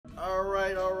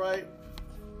all right.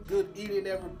 Good evening,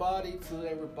 everybody, to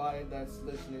everybody that's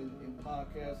listening in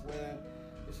podcast land.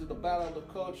 This is the Battle of the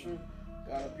Culture.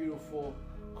 Got a beautiful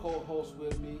co-host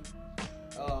with me.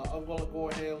 I'm going to go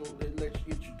ahead and let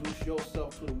you introduce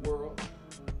yourself to the world.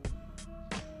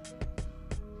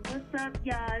 What's up,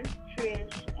 y'all? It's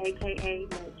Trish, a.k.a.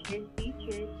 Let Trish be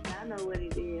Trish. Y'all know what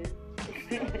it is.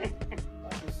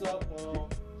 That's what's up.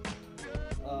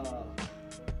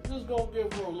 Just gonna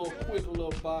give her a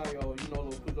little bio, a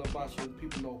little quick bio so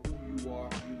people know who you are,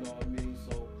 you know what I mean?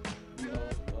 So, so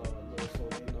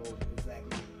they know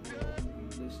exactly, who we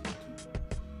listen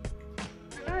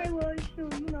to. Alright, well,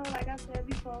 shoot, like I said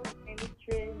before, my name is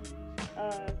Trish,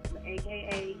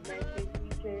 a.k.a. Let Trish be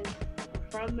Trish. I'm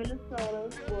from Minnesota,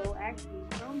 well, actually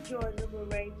from Georgia,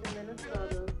 but raised in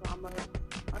Minnesota, so I'm an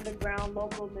underground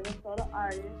local Minnesota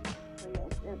artist. So,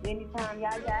 yes, anytime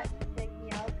y'all got to check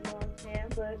me out, you know what I'm saying?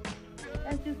 But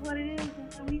that's just what it is.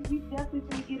 And we definitely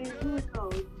gonna get into it, though.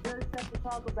 It's good stuff to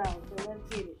talk about, so let's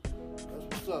get it. That's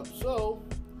what's up. So,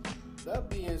 that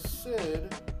being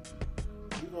said,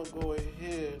 we're gonna go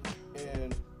ahead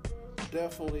and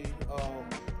definitely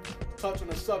touch on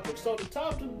the subject. So, the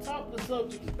top of the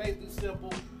subject is basically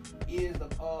simple. Is the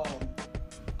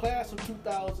class of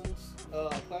 2000s,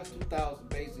 class 2000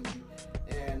 basically,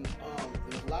 and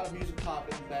there's a lot of music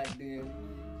popping back then.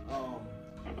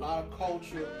 A lot of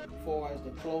culture as far as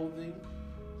the clothing.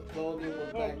 The clothing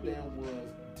was back then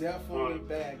was definitely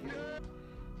bagging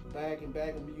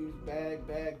music,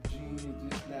 bag jeans, this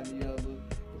and that and the other.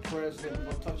 The president, we're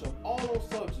gonna touch on all those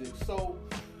subjects. So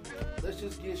let's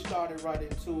just get started right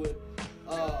into it.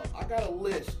 I got a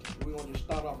list. We're gonna just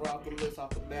start off right off the list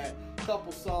off the bat. A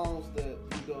couple songs that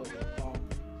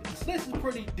this list is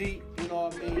pretty deep, you know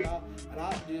what I mean? And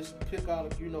I just pick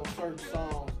out certain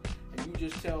songs, and you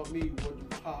just tell me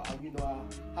how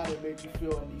they make you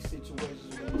feel in these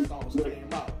situations when the songs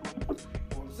came out.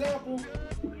 For example,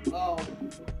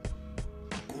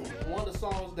 one of the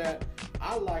songs that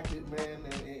I liked it, man,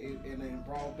 and then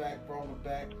brought it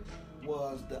back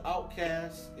was the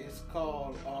Outkast. It's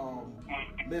called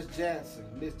Miss Jackson.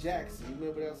 You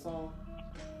remember that song?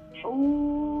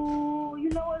 Ooh, you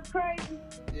know what's crazy?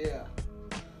 Yeah.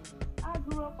 I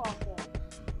grew up off that.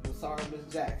 I'm sorry, Miss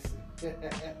Jackson. Yes,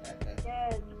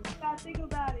 you gotta think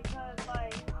about it, cause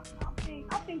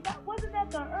I think that wasn't that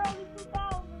the early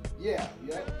 2000s. Yeah.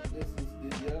 This is.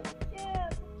 Yeah,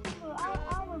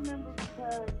 I remember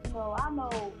because I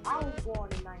know I was born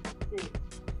in '96,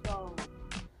 so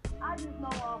I just know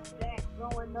off that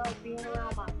growing up, being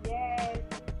around my dad,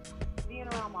 being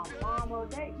around my mama.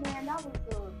 That was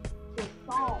the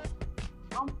song.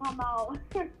 I'm talking about.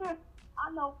 I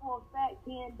know for a fact,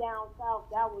 being down south,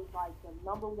 that was like the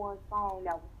number one song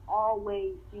that was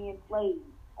always being played.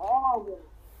 Always.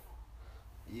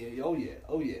 Yeah, oh yeah.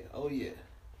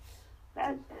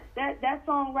 That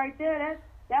song right there,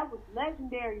 that was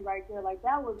legendary right there. Like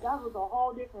that was a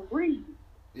whole different breed.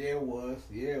 Yeah, it was.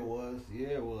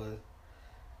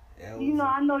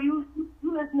 I know you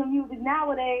listen to music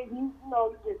nowadays, you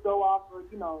just go off of,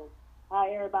 how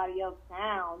everybody else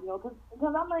sounds,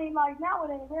 because I mean, like,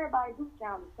 nowadays, everybody do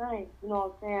sound the same, you know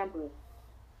what I'm saying,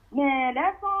 but, man,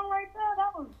 that song right there,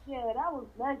 that was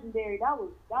legendary, that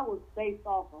was based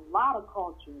off a lot of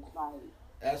cultures, like.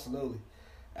 Absolutely.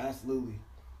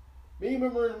 Me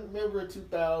remember in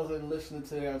 2000 listening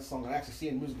to that song and actually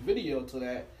seeing a music video to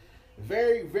that,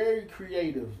 very, very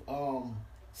creative,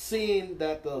 seeing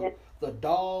that the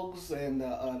dogs and the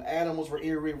animals were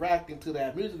reacting to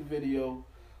that music video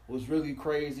was really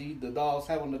crazy. The dogs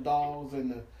having the dogs and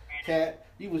the cat.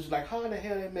 He was like, how in the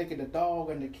hell they making the dog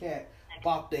and the cat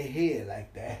bop their head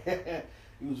like that? It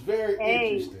was very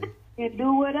interesting. You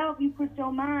do whatever you put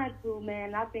your mind to,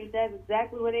 man. I think that's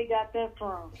exactly where they got that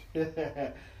from.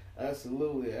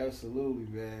 Absolutely,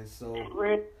 man. So,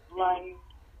 like,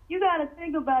 you gotta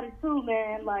think about it too,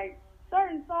 man. Like,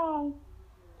 certain songs,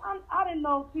 I didn't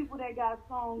know people that got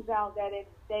songs out that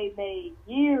they made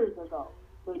years ago,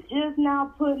 but just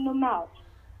now putting them out.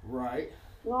 Right.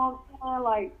 You know what I'm saying?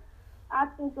 Like, I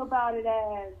think about it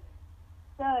as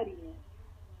studying.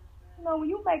 When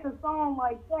you make a song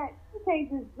like that, you can't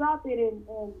just drop it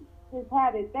and just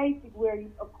have it basic where,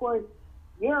 of course,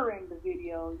 you're in the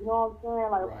video. You know what I'm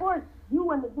saying? Like, right. Of course,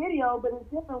 you in the video, but it's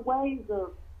different ways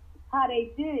of how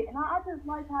they did it. And I just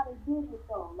like how they did it,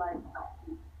 though. Like,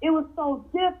 it was so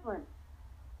different.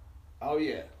 Oh,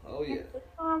 yeah.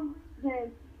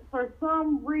 For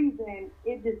some reason,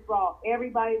 it just brought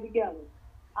everybody together.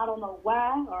 I don't know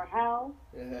why or how,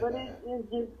 but it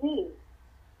just did.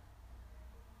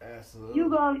 Absolutely. You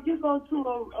go to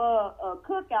a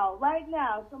cookout right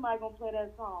now. Somebody gonna play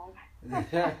that song.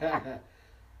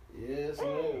 Yes,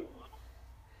 ma'am.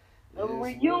 The Yes,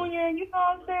 reunion, you know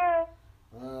what I'm saying?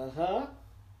 Uh-huh.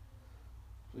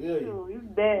 Yeah. Dude, you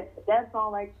bet. That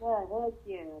song like that, heck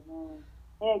yeah, man.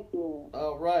 Heck yeah.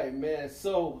 All right, man.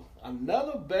 So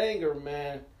another banger,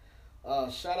 man.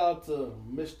 Shout out to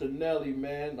Mr. Nelly,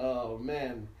 man.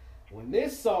 Man, when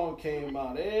this song came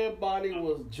out, everybody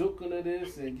was juking to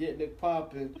this and getting it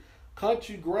popping.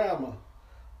 Country Grammar,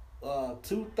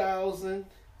 2000.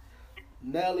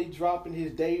 Nelly dropping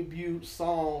his debut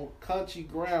song, Country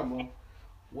Grammar,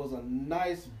 was a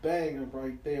nice banger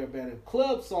right there, man. A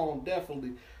club song,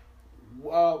 definitely.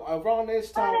 Around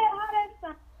this time.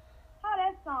 How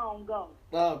that song go?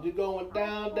 You're going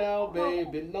down, down,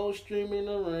 baby. No streaming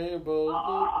the rainbow.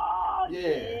 Oh,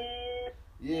 Yeah.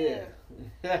 Yeah.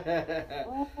 Yeah.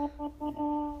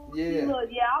 Look,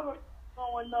 yeah, I was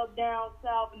growing up down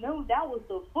south, and that was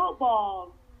the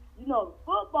football, the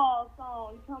football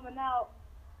song coming out.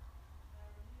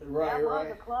 Right, that right.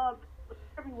 was the club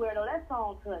everywhere, though. That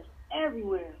song touched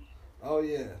everywhere. Oh,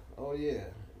 yeah. Oh, yeah.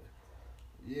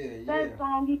 Yeah, That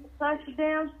song, he touched the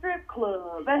damn strip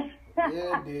club.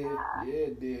 Yeah, it did. Yeah,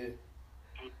 it did.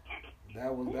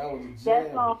 That was a jam.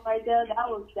 That song right there, that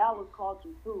was culture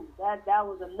too. That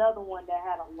was another one that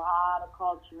had a lot of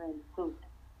culture in it too.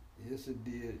 Yes, it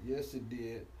did. Yes, it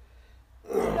did.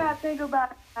 You gotta think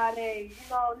about it nowadays.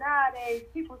 Nowadays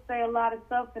people say a lot of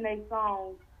stuff in their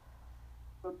songs,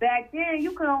 but back then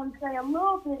you could only say a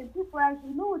little bit, and people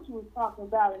actually knew what you was talking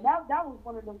about. And that was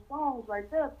one of them songs right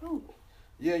there too.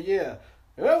 Yeah, yeah.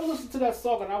 And I listened to that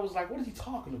song and I was like, what is he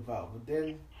talking about? But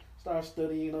then started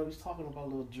studying, he's talking about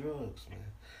little drugs, man.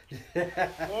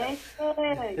 Yeah,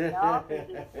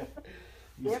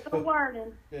 different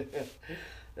wording.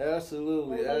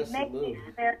 Absolutely, It absolutely.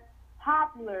 makes it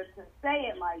popular to say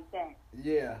it like that.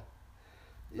 Yeah.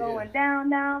 Going down,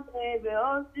 down, baby,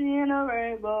 oh, seeing a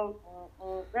rainbow.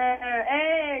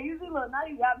 Hey, you see, look, now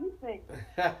you got me singing.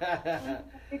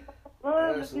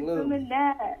 Absolutely.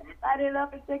 Light it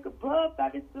up and take a puff, I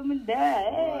can swim and die.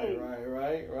 Hey.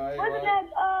 Right. Wasn't that,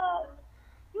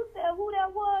 you said who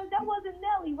that was? That wasn't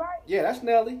Nelly, right? Yeah, that's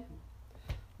Nelly.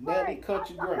 Nelly Right.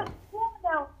 Country Grammar.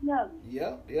 That was Nelly.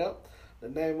 Yep.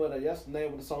 That's the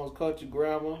name of the song is Country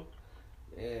Grammar.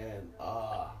 And,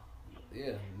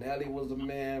 yeah, Nelly was the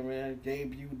man,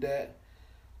 debuted that.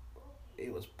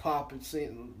 It was popping,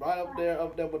 sitting right up there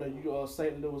with the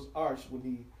St. Louis Arch when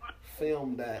he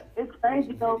filmed that. It's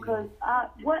crazy though, cause I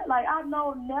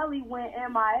know Nelly went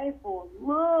MIA for a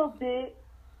little bit,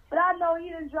 but I know he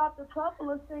done dropped a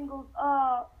couple of singles.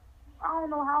 I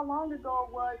don't know how long ago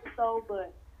it was though,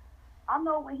 but I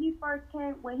know when he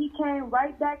came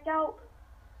right back out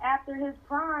after his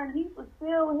prime, he was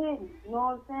still hitting. You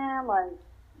know what I'm saying? Like,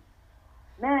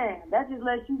 man, that just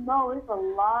lets you know it's a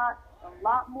lot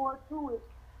more to it.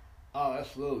 Oh,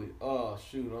 absolutely.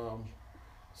 Shoot.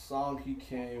 Song he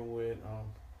came with.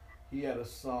 He had a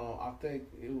song. I think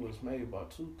it was maybe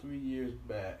about 2-3 years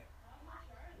back.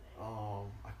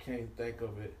 I can't think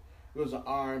of it. It was an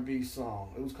R&B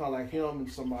song. It was kind of like him and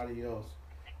somebody else.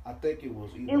 I think it was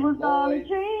either It was Lloyd.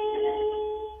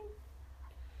 Dream.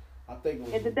 I think it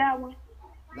was. Is it that one?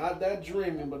 Not that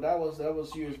dreaming, but that was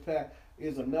years past.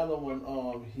 Is another one.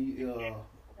 I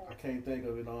can't think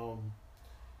of it.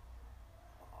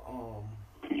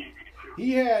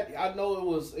 He had. I know it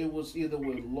was either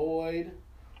with Lloyd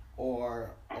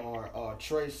or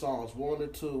Trey Songz. One or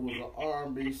two was an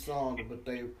R&B song, but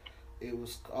it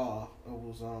was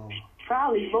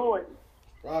Probably Lloyd.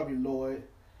 Probably Lloyd.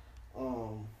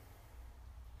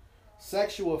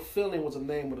 Sexual Feeling was the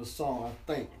name of the song, I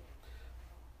think.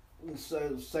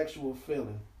 Sexual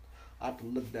Feeling. I have to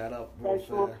look that up real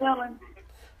Sexual fast. Feeling.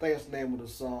 I think that's the name of the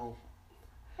song.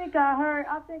 I think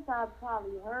I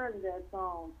probably heard of that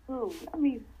song too. Let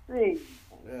me see.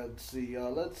 Let's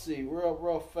see.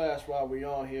 Real fast while we're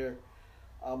on here.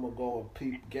 I'm gonna go and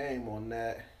peep game on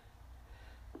that.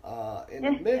 In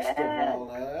the midst of all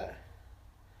that.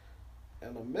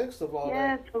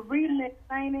 Yes, the remix,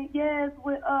 ain't it? Yes,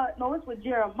 it's with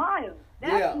Jeremiah.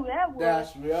 That's who that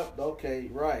was. Okay,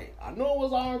 right. I know it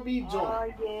was R&B joint. Oh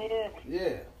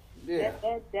yeah. Yeah.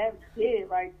 That's it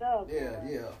right there.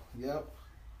 Yep.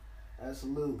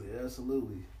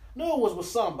 Absolutely. No, it was with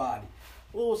somebody.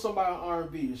 It was somebody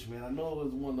R&B-ish, man. I know it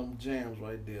was one of them jams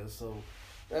right there. So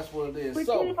that's what it is. But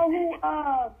so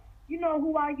you know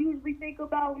who I usually think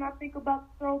about when I think about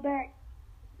the throwback?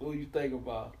 Who you think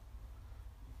about?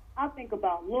 I think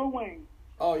about Lil Wayne.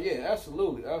 Oh yeah,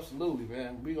 absolutely,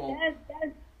 man. We gonna.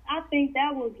 I think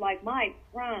that was like my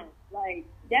prime. Like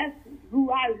that's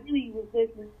who I really was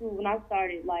listening to when I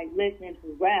started like listening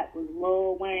to rap was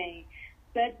Lil Wayne,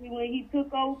 Especially when he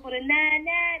took over for the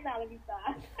 9-9. Now let me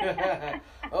stop.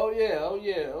 Oh yeah, oh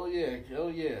yeah, oh yeah, oh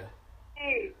yeah.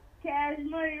 Hey, Cash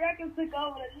Money Records took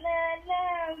over the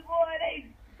 9-9. Boy, they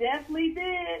definitely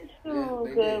did. Sure,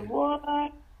 Yeah, good did.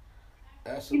 boy.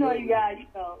 Absolutely. You got.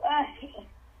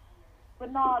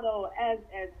 But no, though, as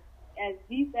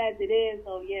deep as it is,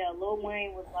 so yeah, Lil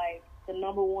Wayne was like the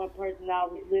number one person I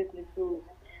was listening to.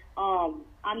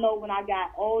 I know when I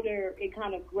got older, it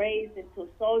kind of grazed into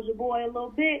Soulja Boy a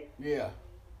little bit. Yeah.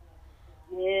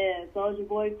 Yeah, Soulja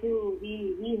Boy too.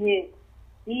 He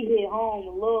hit home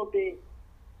a little bit,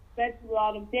 especially with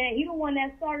all them dance. He the one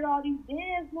that started all these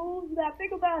dance moves. You gotta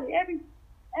think about it.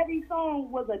 Every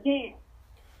song was a dance.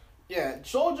 Yeah,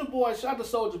 Soulja Boy. Shout out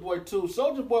to Soulja Boy too.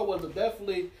 Soulja Boy was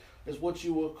definitely is what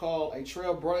you would call a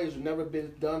trailblazer, never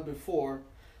been done before.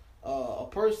 A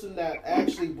person that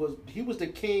actually was the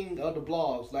king of the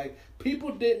blogs. Like, people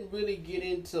didn't really get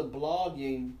into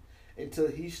blogging until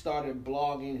he started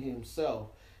blogging himself.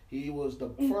 He was the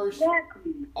first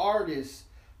artist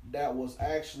that was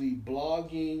actually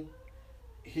blogging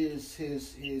his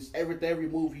every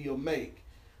move he'll make.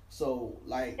 So,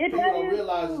 like, people don't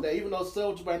realize that even though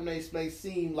Soulja Boy may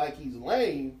seem like he's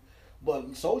lame,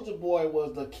 but Soulja Boy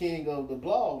was the king of the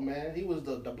blog, man. He was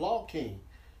the blog king.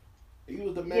 He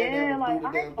was the man that would do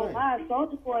the damn thing.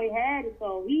 Soulja Boy had it,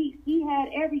 so he had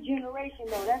every generation,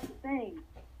 though. That's the thing.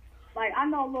 Like, I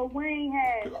know Lil Wayne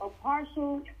had a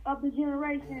partial of the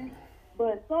generation,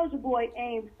 but Soulja Boy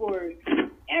aimed for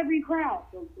every crowd.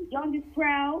 So the youngest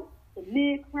crowd, the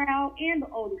mid crowd, and the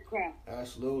oldest crowd.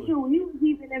 Absolutely. Shoot, he was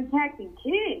even impacting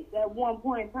kids at one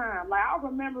point in time. Like, I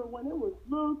remember when it was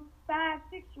little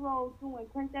 5-6-year-olds doing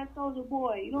Crank That Soulja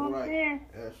Boy. You know what I'm saying?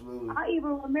 Absolutely. I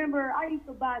even remember I used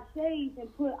to buy shades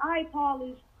and put eye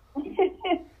polish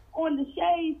on the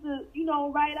shades to,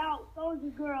 write out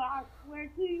Soulja Girl, I swear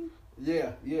to you.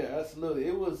 Yeah, absolutely.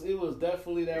 It was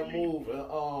definitely that move.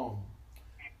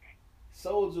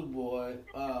 Soulja Boy.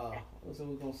 What's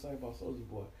we gonna say about Soulja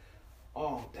Boy?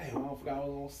 Oh, damn! I forgot what I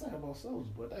was gonna say about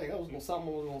Soulja Boy. Dang, that was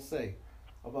something I was gonna say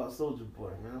about Soulja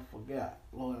Boy, man. I forgot.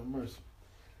 Lord have mercy.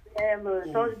 Yeah, look,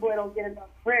 Soulja Boy don't get enough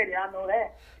credit. I know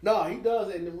that. No, he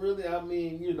doesn't. And really, I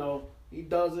mean, he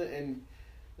doesn't. And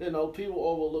people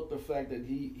overlook the fact that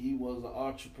he was an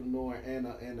entrepreneur and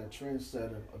a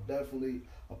trendsetter. Definitely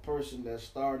a person that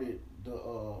started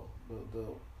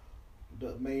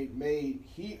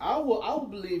I would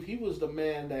believe he was the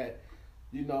man that,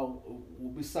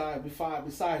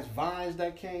 besides Vines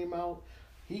that came out,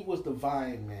 he was the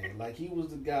Vine man. Like, he was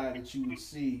the guy that you would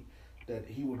see that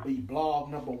he would be blog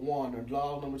number one or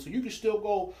blog number two. You can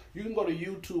go to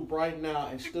YouTube right now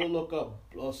and still look up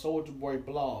Soulja Boy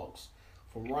blogs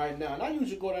from right now. And I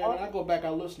usually go there and I go back, I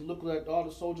look at all the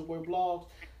Soulja Boy blogs.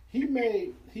 He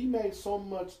made so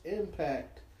much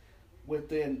impact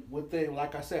within,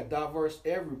 like I said, diverse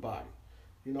everybody.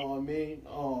 You know what I mean?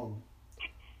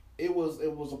 It was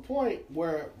a point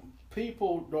where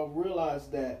people don't realize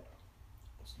that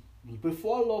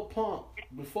before Lil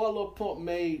Pump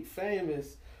made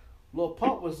famous, Lil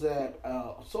Pump was at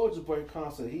a Soulja Boy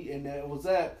concert. I think it was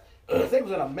at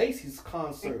a Macy's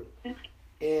concert,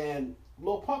 and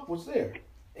Lil Pump was there,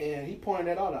 and he pointed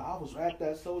that out. I was at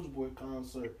that Soulja Boy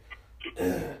concert,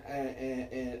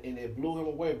 and it blew him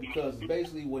away, because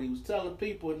basically what he was telling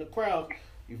people in the crowd: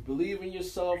 if you believe in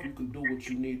yourself, you can do what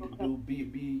you need to do,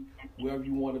 be wherever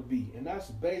you want to be, and that's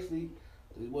basically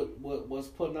what's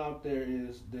putting out there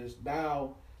is this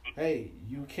now. Hey,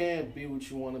 you can be what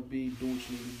you want to be, do what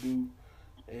you need to do,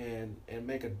 and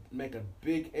make a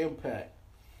big impact.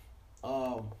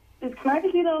 It's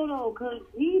crazy though, cause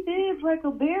he did break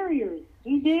a barrier.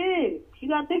 He did. You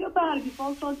gotta think about it.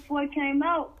 Before Soulja Boy came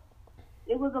out,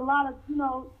 it was a lot of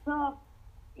tough,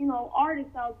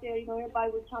 artists out there.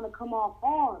 Everybody was trying to come off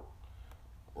hard.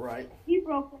 Right. He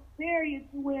broke the barrier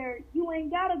to where you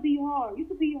ain't gotta be hard. You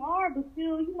could be hard, but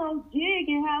still, jig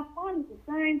and have fun at the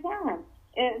same time.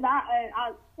 And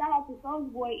I shout out to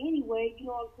Soulja Boy anyway. You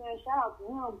know what I'm saying? Shout out to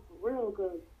him for real,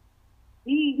 because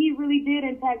he really did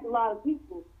impact a lot of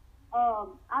people.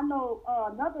 I know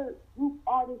another group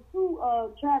artist too,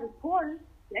 Travis Porter.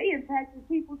 They impacted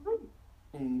people too.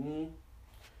 Mm-hmm.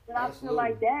 And I feel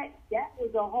like that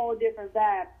was a whole different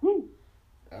vibe too.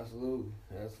 Absolutely.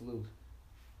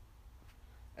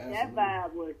 That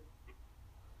vibe was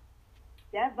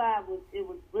it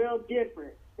was real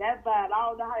different. That vibe, I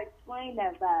don't know how to explain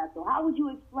that vibe. So how would you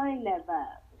explain that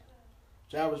vibe?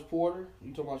 Travis Porter,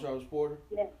 you talking about Travis Porter?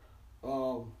 Yeah.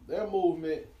 Their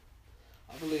movement,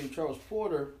 I believe Travis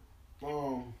Porter,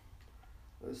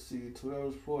 let's see,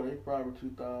 Travis Porter, they probably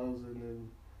 2000 and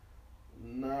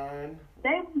 9.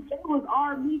 They was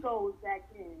our amigos back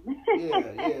then.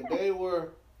 Yeah, they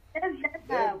were. That's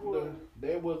how it was.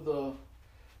 They were the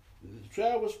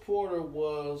Travis Porter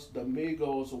was the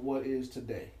Migos of what is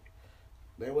today.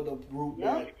 They were the group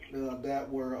that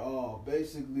were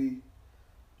basically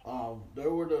they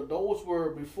were those were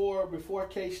before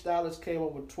K Styles came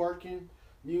up with twerking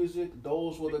music.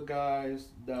 Those were the guys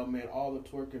that made all the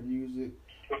twerking music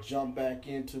jump back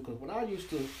into. Because when I used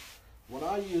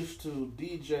to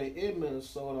DJ in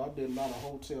Minnesota, I did a lot of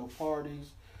hotel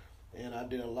parties and I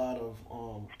did a lot of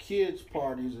kids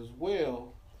parties as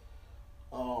well.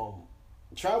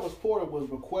 Travis Porter was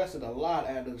requested a lot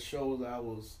at the shows I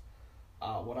was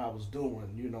what I was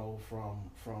doing, you know,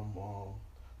 from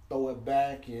Throw It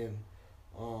Back and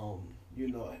you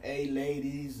know, A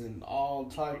Ladies and all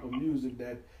type of music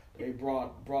that they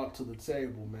brought to the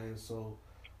table, man. So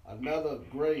another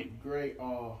great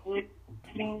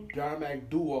dynamic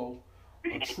duo,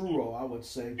 a trio, I would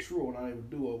say, trio, not even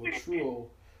duo, but trio.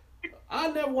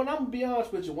 I'm gonna be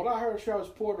honest with you, when I heard Travis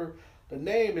Porter, the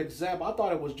name example, I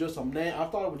thought it was just a name. I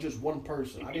thought it was just one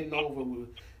person. I didn't know if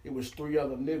it was 3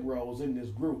 other Negroes in this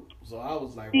group. So I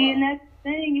was like, wow. And that's the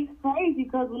thing, it's crazy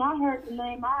because when I heard the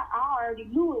name, I already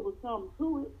knew it was something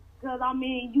to it. Because, I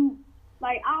mean,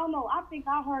 I don't know, I think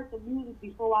I heard the music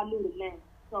before I knew the name.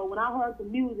 So when I heard the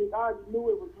music, I already knew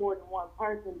it was more than one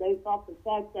person based off the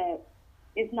fact that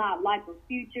it's not like a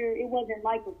feature. It wasn't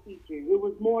like a feature. It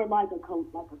was more like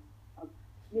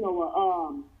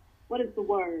what is the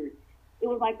word? It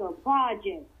was like a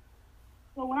project.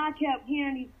 So when I kept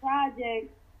hearing these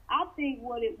projects, I think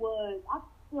what it was, I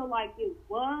feel like it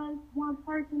was one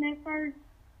person at first,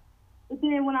 but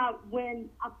then when I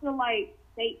feel like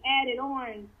they added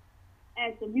on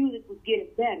as the music was getting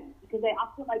better, because I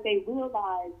feel like they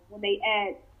realized when they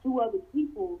add 2 other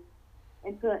people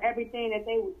into everything that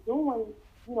they was doing,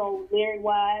 you know,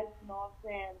 lyric-wise, you know what I'm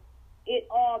saying, it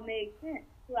all made sense.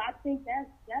 So I think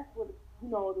that's what, you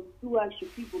know, the 2 extra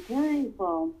people came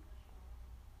from.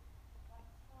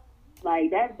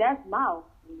 Like, that's my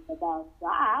opinion about it.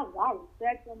 I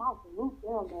respect them. I salute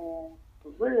them, man.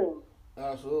 For real.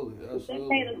 Absolutely. If they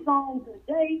made a song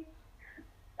today,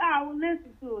 I would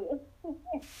listen to it.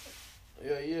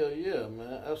 Yeah,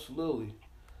 man. Absolutely.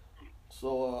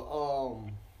 So,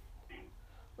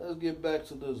 let's get back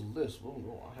to this list. I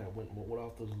went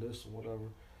off this list or whatever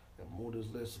and moved this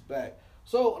list back.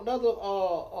 So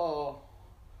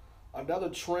another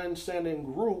trend-setting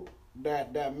group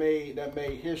that made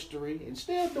history and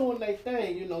still doing their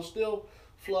thing, you know, still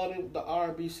flooding the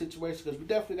R&B situation, because we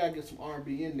definitely got to get some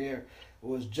R&B in there. It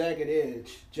was Jagged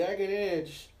Edge. Jagged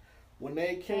Edge, when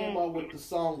they came up with the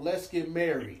song "Let's Get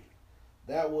Married,"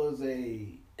 that was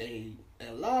a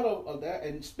lot of that.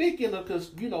 And speaking of,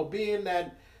 because you know, being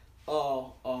that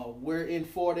we're in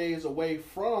 4 days away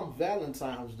from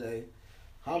Valentine's Day.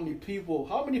 How many people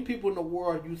in the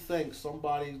world you think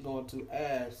somebody's going to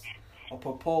ask or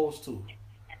propose to?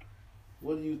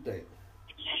 What do you think?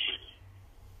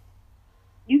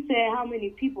 You said how many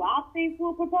people I think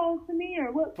will propose to me,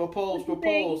 or what? Propose.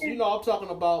 You know, I'm talking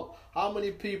about how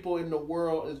many people in the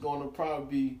world is going to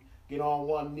probably get on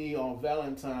one knee on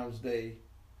Valentine's Day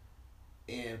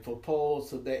and propose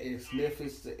to their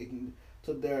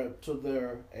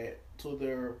to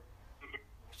their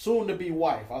soon-to-be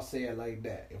wife, I say it like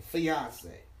that, and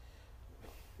fiance.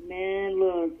 Man,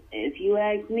 look, if you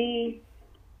ask me,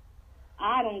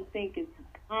 I don't think it's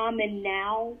common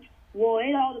now. Well,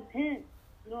 it all depends,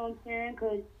 you know what I'm saying?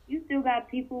 Because you still got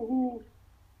people who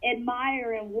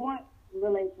admire and want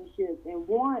relationships and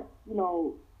want, you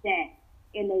know, that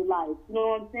in their life, you know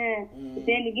what I'm saying? But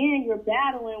then again, you're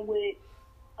battling with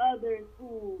others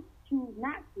who choose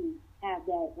not to have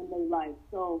that in their life.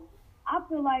 So I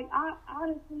feel like, I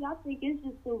think it's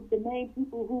just the main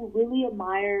people who really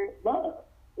admire love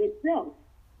itself.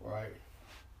 Right.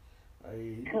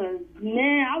 Because,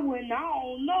 man, I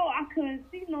don't know. I couldn't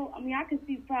see I could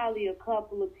see probably a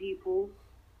couple of people.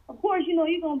 Of course, you know,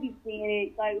 you're going to be seeing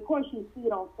it. Like, of course, you see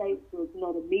it on Facebook, you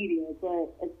know, the media.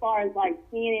 But as far as, like,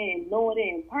 seeing it and knowing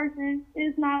it in person,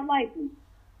 it's not likely.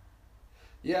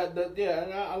 Yeah,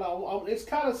 and it's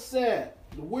kind of sad.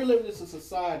 We're living in a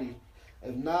society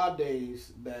and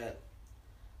nowadays that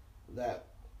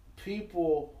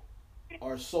people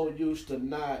are so used to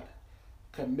not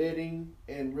committing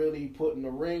and really putting a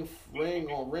ring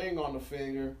on the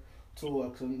finger to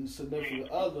a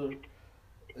significant other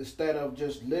instead of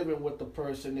just living with the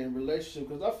person in relationship.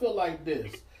 Because I feel like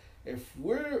this: if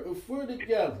we're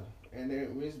together and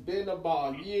it's been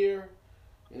about a year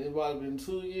and it's about been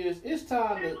 2 years, it's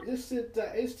time to sit down.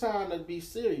 It's time to be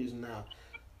serious now.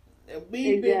 And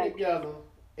we've been together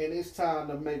and it's time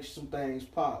to make some things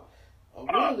pop.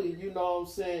 Really, you know what I'm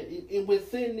saying?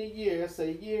 Within the year, it's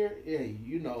a year. Hey,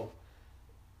 you know,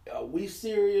 are we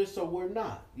serious or we're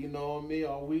not? You know what I mean?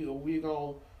 Are we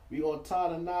gonna tie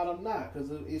the knot or not?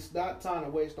 Because it's not time to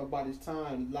waste nobody's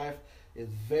time. Life is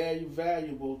very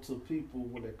valuable to people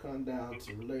when it comes down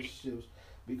to relationships.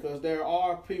 Because there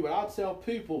are people. I tell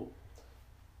people,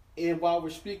 and while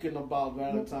we're speaking about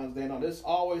Valentine's Day, now there's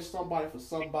always somebody for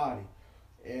somebody,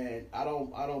 and I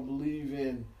don't believe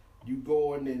in you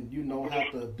going and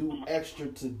have to do extra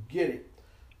to get it.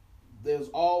 There's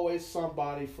always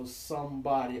somebody for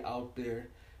somebody out there,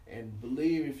 and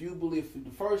if you believe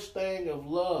the first thing of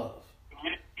love,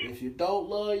 if you don't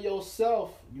love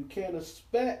yourself, you can't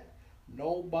expect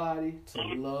nobody to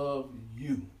love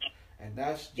you, and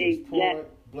that's just point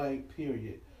blank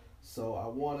period. So I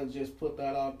want to just put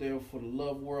that out there for the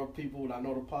love world people. And I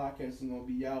know the podcast is going to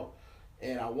be out.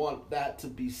 And I want that to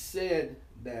be said,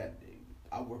 that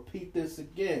I'll repeat this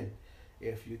again.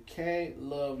 If you can't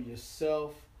love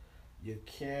yourself, you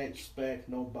can't expect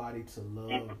nobody to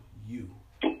love you.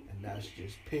 And that's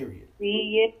just period.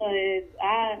 See,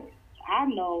 I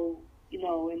know,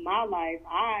 in my life,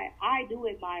 I do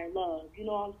admire love. You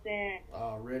know what I'm saying?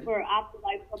 Already? I feel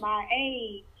like for my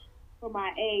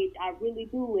age, I really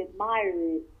do admire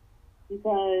it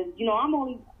because, I'm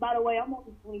only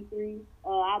 23.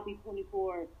 I'll be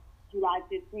 24 July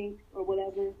 15th or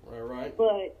whatever. Right.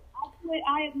 But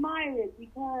I admire it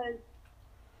because,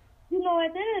 at the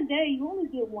end of the day, you only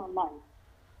get one life.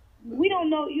 We don't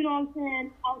know, you know what I'm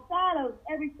saying, outside of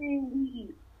everything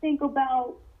we think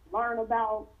about, learn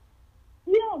about,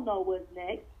 we don't know what's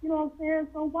next. You know what I'm saying?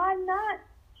 So why not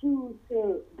choose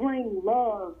to bring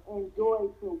love and joy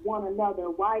to one another?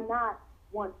 Why not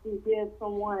want to give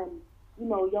someone,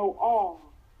 your all?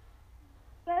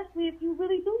 Especially if you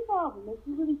really do love them, if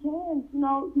you really can,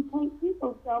 you can't keep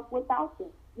yourself without them.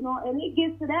 And it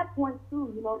gets to that point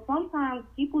too. Sometimes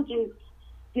people just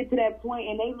get to that point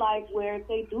in their life where if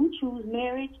they do choose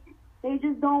marriage, they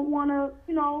just don't want to,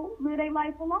 live their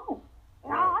life alone.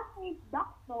 And I can't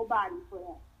stop nobody for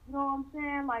that. You know what I'm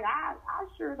saying? Like, I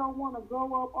sure don't want to grow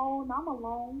up old and I'm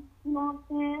alone. You know what I'm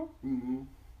saying? Mm-hmm.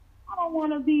 I don't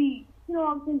want to be,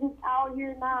 just out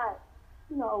here not,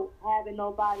 having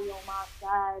nobody on my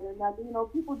side or nothing.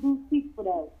 People do speak for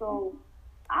that. So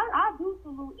I do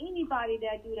salute anybody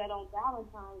that do that on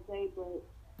Valentine's Day, but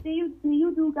see,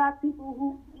 you do got people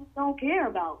who just don't care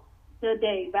about the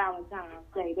day, Valentine's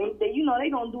Day. They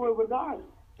gonna do it regardless.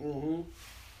 Mm-hmm.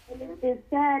 And it's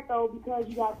sad though because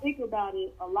you gotta think about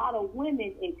it. A lot of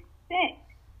women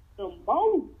expect the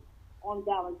most on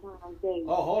Valentine's Day.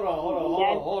 Oh,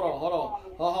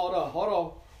 hold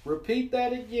on. Repeat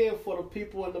that again for the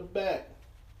people in the back.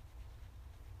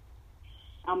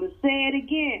 I'm gonna say it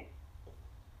again.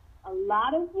 A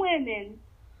lot of women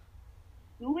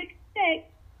do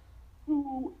expect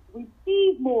to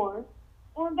receive more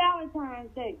on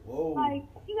Valentine's Day. Whoa. Like,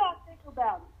 you gotta think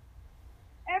about it.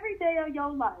 Every day of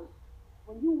your life,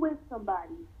 when you with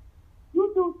somebody,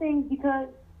 you do things because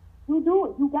you do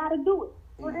it. You gotta do it.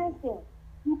 For instance,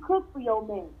 you cook for your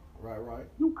man. Right.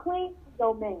 You clean for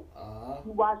your man. Uh-huh.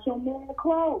 You wash your man's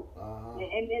clothes. Uh-huh.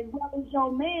 And as well as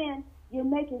your man, you're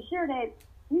making sure that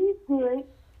he's good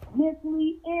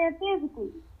mentally and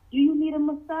physically. Do you need a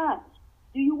massage?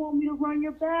 Do you want me to run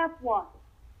your bath water?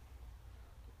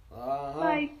 Uh-huh.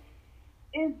 Like,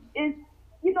 it's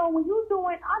when you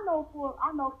doing, I know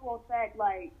for a fact,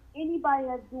 like, anybody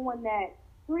that's doing that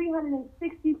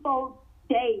 364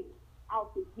 days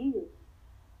out the year,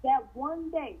 that one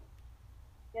day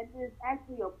that is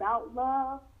actually about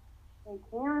love and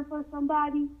caring for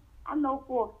somebody, I know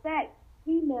for a fact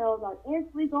females are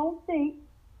instantly going to think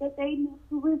that they need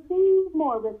to receive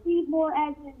more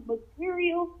as in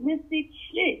materialistic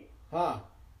shit. Huh.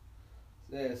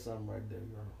 There's something right there,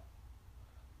 girl.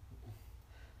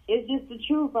 It's just the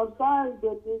truth. I'm sorry,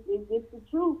 but it's just the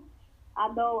truth.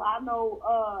 I know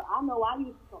I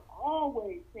used to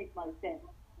always think like that.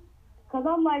 Cause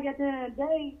I'm like, at the end of the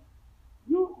day,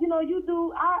 you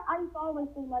do, I used to always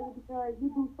think like it because you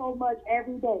do so much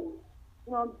every day. You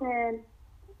know what I'm saying?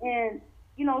 And,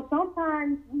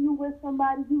 sometimes when you with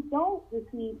somebody, you don't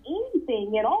receive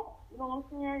anything at all. You know what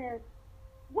I'm saying? And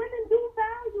women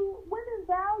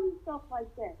value stuff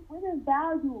like that. Women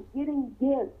value getting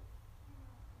gifts.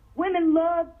 Women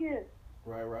love gifts.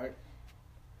 Right.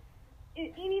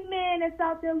 Any man that's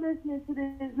out there listening to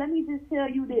this, let me just tell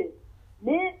you this.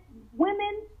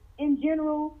 Women in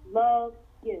general love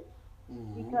gifts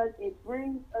because it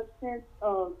brings a sense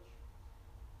of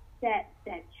that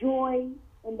joy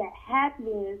and that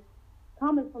happiness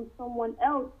coming from someone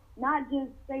else not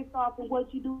just based off of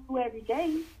what you do every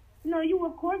day. You know, you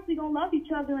of course we gonna love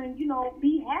each other and, you know,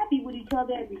 be happy with each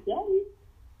other every day.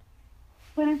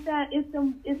 But it's that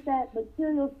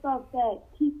material stuff that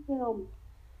keeps them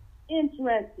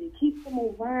interested, keeps them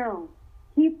around,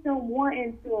 keeps them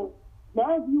wanting to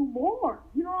love you more.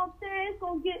 You know what I'm saying? It's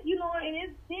gonna get, you know,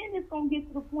 and it's gonna get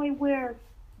to the point where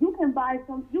you can buy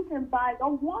a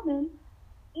woman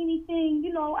anything,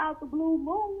 you know, out the blue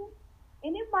moon,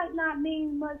 and it might not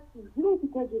mean much to you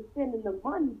because you're spending the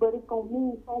money, but it's gonna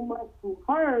mean so much to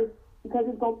her because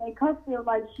it's gonna make her feel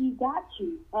like she got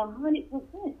you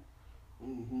 100%.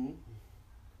 Mm-hmm.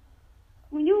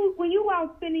 When you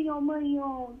out spending your money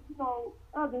on, you know,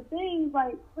 other things,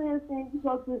 like for instance, you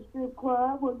go to a strip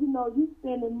club, or, you know, you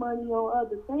spending money on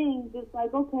other things, it's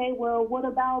like, okay, well, what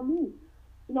about me?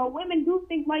 You know, women do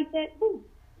think like that too.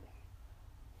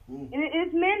 And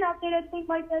it's men out there that think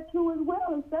like that too as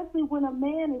well, especially when a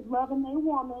man is loving a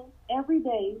woman every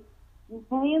day, you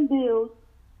paying bills,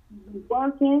 you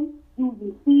working,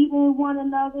 you feeding one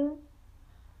another,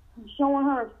 you showing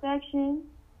her affection.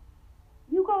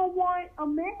 You gonna want a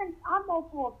man, I know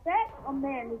for a fact a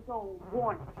man is gonna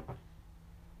want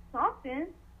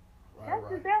something. That's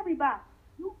just everybody.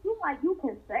 You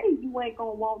can say you ain't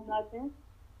gonna want nothing,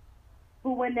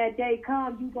 but when that day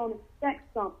comes, you gonna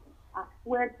expect something. I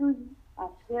swear to you.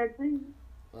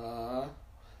 I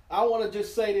want to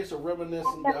just say this, a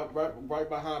reminiscent right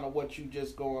behind on what you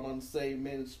just going on to say,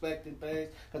 men expecting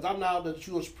things. Because I'm now that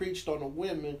you have preached on the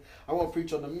women, I want to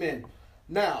preach on the men.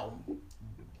 Now,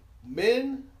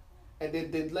 men, and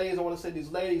then ladies, I want to say these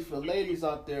ladies, for the ladies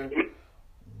out there,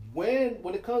 when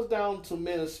it comes down to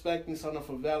men expecting something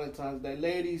for Valentine's Day,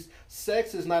 ladies,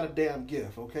 sex is not a damn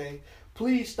gift, okay?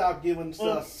 Please stop giving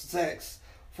us sex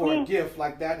for a gift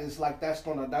like that. Is like that's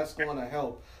gonna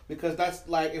help, because that's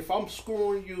like if I'm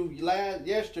screwing you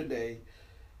yesterday,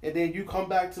 and then you come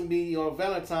back to me on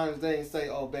Valentine's Day and say,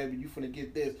 "Oh baby, you finna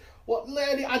get this." Well,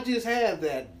 lady, I just had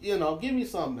that. You know, give me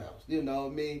something else. You know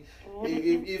what I mean?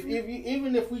 If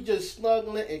even if we just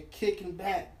snuggling and kicking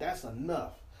back, that's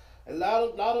enough. A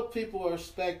lot of people are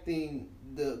expecting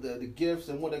the gifts,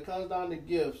 and when it comes down to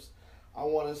gifts, I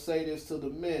want to say this to the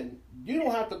men. You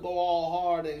don't have to go all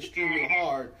hard and extremely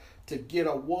hard to get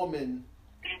a woman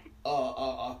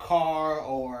a car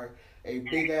or a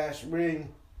big-ass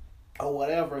ring or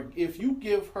whatever. If you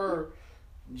give her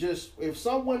if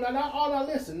someone... Now,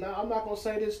 listen, now I'm not going to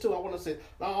say this too. I want to say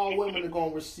not all women are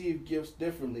going to receive gifts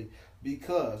differently.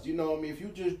 Because, you know what I mean, if you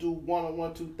just do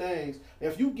one, two things,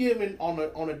 if you giving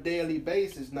on a daily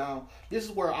basis, now, this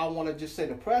is where I want to just say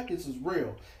the practice is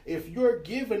real. If you're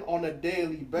giving on a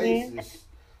daily basis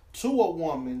to a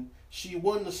woman, she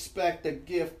wouldn't expect a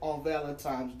gift on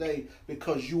Valentine's Day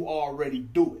because you already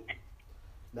do it.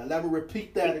 Now, let me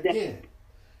repeat that again.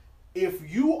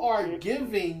 If you are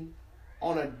giving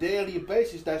on a daily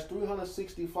basis, that's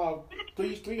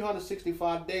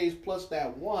 365 days plus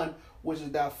that one, which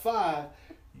is that 5.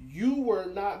 The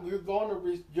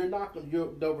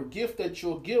gift that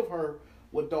you'll give her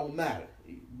don't matter.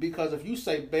 Because if you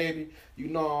say, baby, you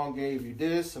know I done gave you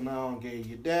this and I done gave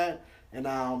you that and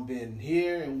I done been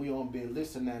here and we done been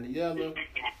listening and the other,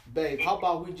 babe, how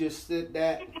about we just sit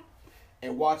back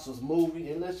and watch this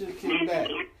movie and let's just kick back.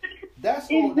 That's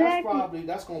gonna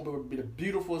be the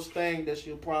beautifulest thing that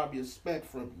she'll probably expect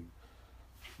from you.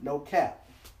 No cap.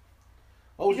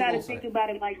 You gotta think about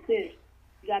it like this.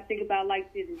 You gotta think about it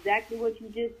like this. Exactly what you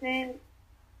just said.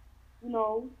 You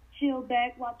know, chill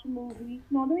back, watch a movie. You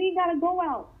know, then you gotta go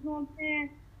out. You know what I'm saying?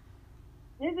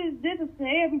 This is for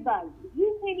everybody. If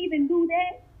you can't even do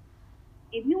that,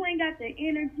 if you ain't got the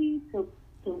energy to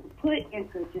put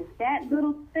into just that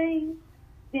little thing,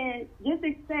 then just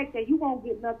expect that you won't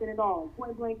get nothing at all.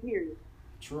 Point blank period.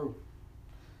 True.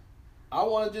 I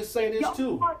want to just say this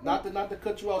too. Not to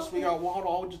cut you off, sweetheart.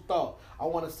 Hold your thought. I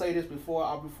want to say this before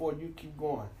you keep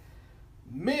going.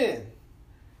 Men,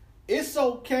 it's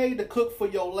okay to cook for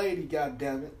your lady,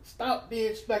 goddammit. Stop being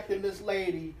expecting this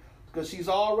lady because she's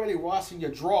already washing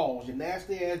your drawers, your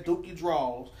nasty ass dookie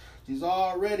drawers. She's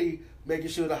already making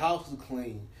sure the house is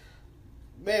clean.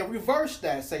 Man, reverse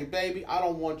that. Say, baby, I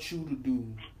don't want you to do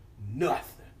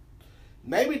nothing.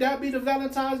 Maybe that be the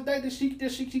Valentine's Day that she can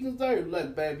say,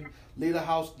 look, baby, leave the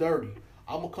house dirty.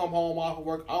 I'm going to come home after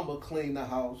work. I'm going to clean the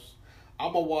house.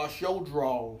 I'm going to wash your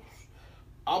drawers.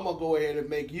 I'm going to go ahead and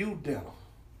make you dinner.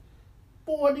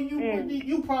 Boy,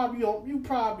 you probably,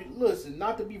 listen,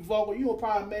 not to be vulgar, you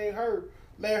probably made her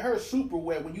super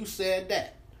wet when you said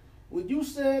that. When you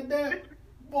said that,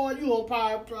 boy, you gonna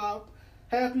probably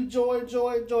happy, joy,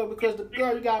 because the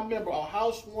girl, you gotta remember, a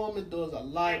housewoman does a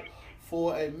lot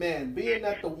for a man. Being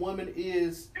that the woman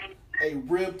is a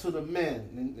rib to the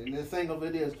men. And the thing of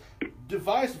it is, the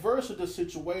vice versa the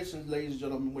situation, ladies and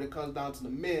gentlemen, when it comes down to the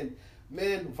men,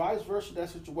 vice versa that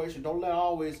situation. Don't let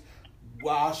always,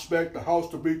 well, I expect the house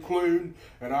to be clean,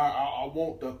 and I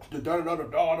want the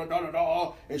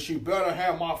da-da-da-da-da-da-da-da, and she better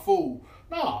have my food.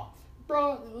 Nah,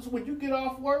 bro, when you get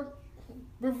off work,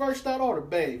 reverse that order,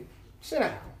 babe. Sit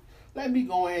down. Let me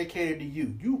go ahead and cater to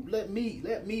you. You let me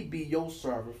be your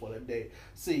servant for the day.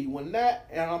 See, when that,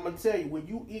 and I'm gonna tell you, when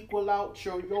you equal out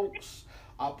your yokes,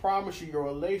 I promise you, your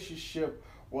relationship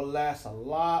will last a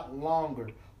lot longer.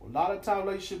 A lot of times,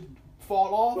 relationships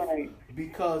fall off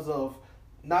because of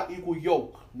not equal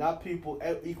yoke, not people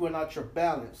equaling out your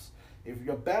balance. If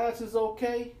your balance is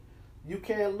okay, you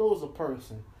can't lose a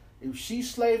person. If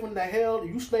she's slaving the hell,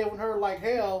 you slaving her like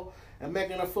hell and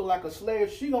making her feel like a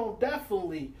slave, she gonna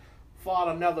definitely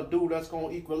find another dude that's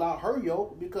gonna equal out her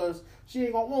yoke because she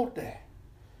ain't gonna want that.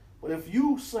 But if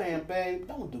you saying, babe,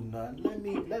 don't do nothing,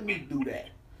 let me do that.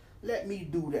 Let me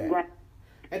do that. Right.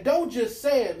 And don't just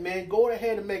say it, man. Go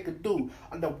ahead and make it do.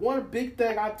 And the one big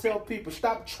thing I tell people,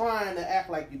 stop trying to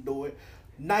act like you do it.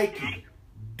 Nike,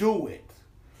 do it.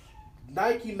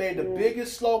 Nike made the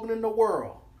biggest slogan in the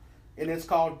world. And it's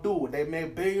called do it. They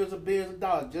made billions of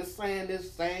dollars just saying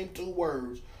this same 2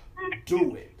 words.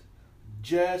 Do it.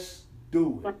 Just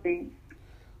do it.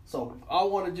 So I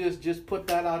want to just put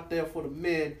that out there for the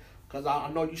men, because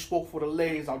I know you spoke for the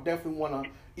ladies. I definitely want to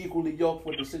equally yoke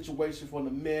with the situation for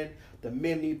the men. The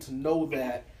men need to know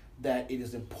that it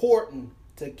is important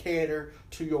to cater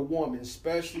to your woman,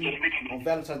 especially on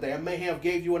Valentine's Day. I may have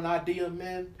gave you an idea,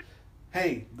 man.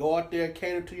 Hey, go out there and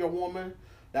cater to your woman.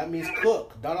 That means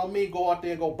cook. That don't mean go out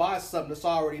there and go buy something that's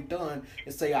already done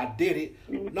and say I did it.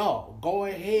 No, go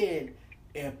ahead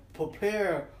and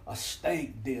prepare a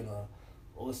steak dinner,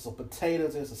 or some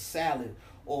potatoes and some salad,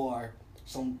 or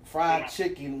some fried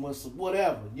chicken with some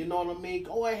whatever. You know what I mean?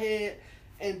 Go ahead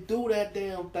and do that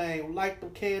damn thing. Light the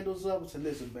candles up and say,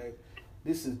 listen, babe,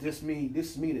 this is me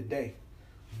today.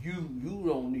 You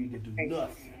don't need to do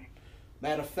nothing.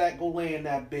 Matter of fact, go lay in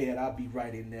that bed. I'll be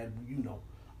right in there. You know,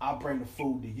 I'll bring the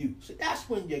food to you. So that's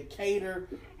when you cater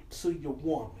to your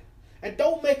woman. And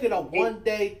don't make it a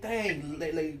one-day thing,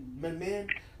 man.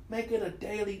 Make it a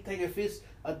daily thing. If it's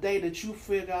a day that you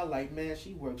figure out, like, man,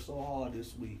 she worked so hard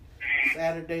this week.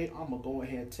 Saturday, I'm going to go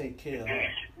ahead and take care of her.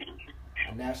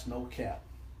 And that's no cap.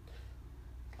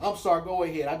 I'm sorry, go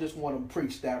ahead. I just want to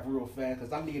preach that real fast because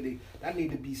that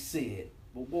need to be said.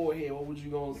 But go ahead. What was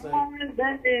you going to say?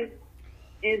 That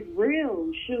is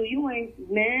real. Shoot, you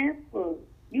ain't man for.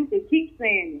 You could keep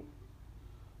saying it.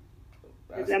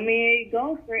 I mean, it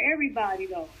goes for everybody,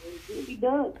 though. It really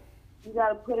does. You got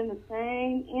to put in the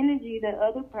same energy that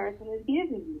other person is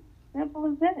giving you.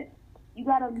 Simple as that. You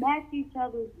got to match each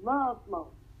other's love flow.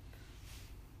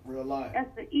 Real life.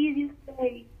 That's the easiest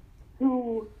way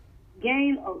to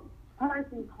gain a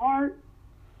person's heart,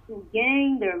 to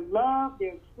gain their love,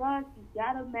 their trust. You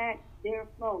got to match their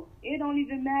flow. It don't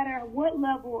even matter what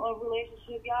level of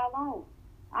relationship y'all on.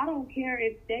 I don't care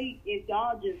if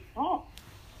y'all just talk.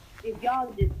 If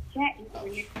y'all just chatting,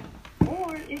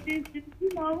 or if it's just,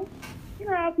 you know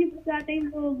how people got their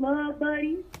little love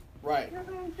buddies. Right. You know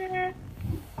what I'm saying?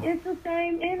 It's the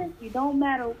same energy. Don't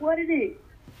matter what it is.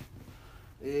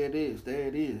 There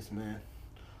it is, man.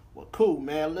 Well, cool,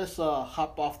 man. Let's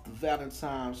hop off the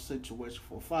Valentine's situation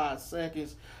for 5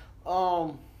 seconds.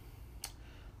 The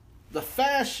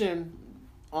fashion,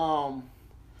 I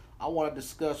want to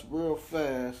discuss real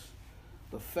fast.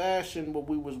 The fashion what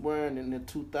we was wearing in the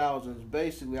 2000s.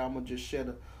 Basically, I'm gonna just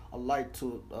shed a light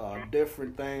to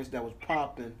different things that was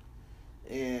popping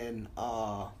in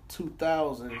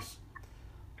 2000s.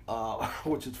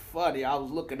 Which is funny. I was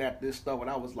looking at this stuff and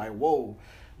I was like, "Whoa!"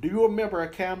 Do you remember a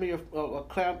cameo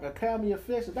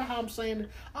fish? Is that how I'm saying it?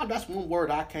 Oh, that's one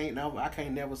word I can't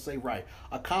never say right.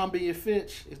 A combi and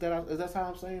Fitch. Is that how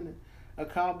I'm saying it? A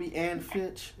combi and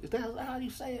Fitch. Is that how you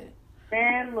say it?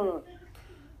 Man, look.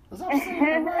 Is that saying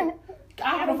it right?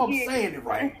 I don't know if I'm saying it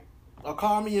right. A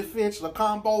combi and Fitch, a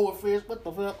combo of fish. What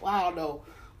the fuck? I don't know.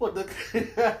 What the?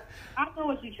 I know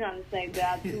what you're trying to say, but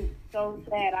I'm so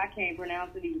sad I can't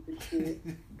pronounce it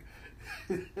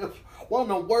either. One of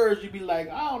the words you be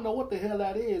like, I don't know what the hell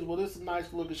that is. Well, this is a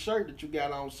nice looking shirt that you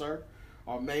got on, sir,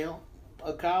 or ma'am.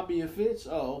 A combi and Fitch.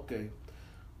 Oh, okay.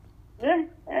 Oh,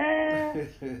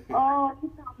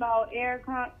 you talking about Air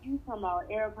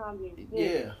Combi and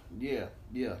Fitch? Yeah.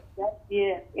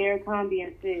 Air Combi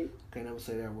and Fitch. Can't never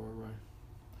say that word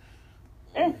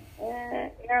right.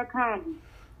 Air Combi.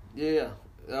 Yeah.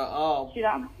 Shit,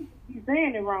 I'm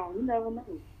saying it wrong. You never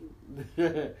know.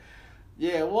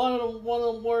 Yeah, one of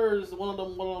them words, one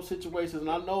of them situations,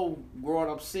 and I know growing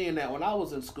up seeing that when I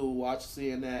was in school, watching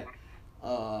seeing that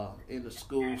in the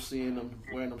school, seeing them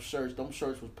wearing them shirts. Them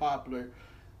shirts was popular.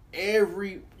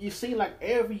 You see like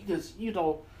because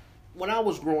when I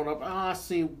was growing up, I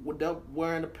seen what them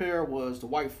wearing the pair was the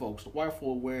white folks. The white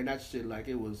folks wearing that shit like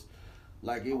it was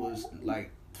like it was like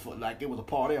it was a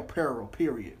part of their apparel.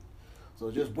 Period.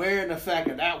 So just wearing the fact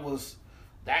that was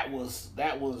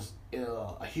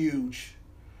a huge,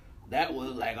 that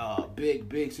was like a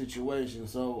big situation.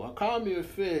 So Akambi and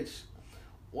Fitch,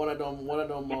 one of them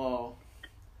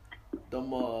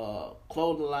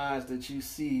clothing lines that you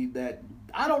see that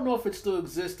I don't know if it still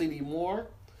exists anymore.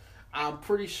 I'm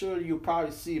pretty sure you'll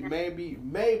probably see it. Maybe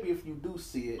if you do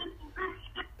see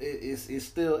it's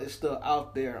still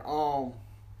out there.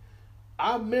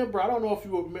 I remember. I don't know if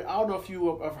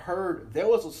you have heard. There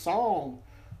was a song.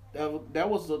 That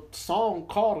was a song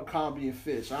called Akambi and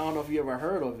Fitch. I don't know if you ever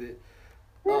heard of it.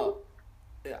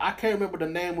 I can't remember the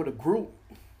name of the group,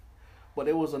 but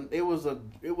it was a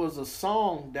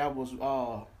song that was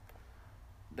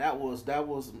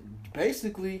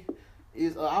basically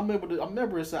I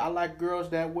remember it said I like girls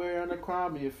that wear an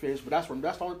Akambi and Fitch, but that's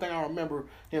the only thing I remember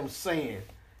him saying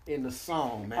in the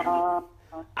song, man.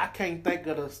 I can't think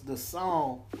of the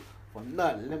song for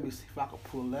nothing. Let me see if I can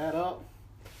pull that up.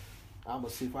 I'm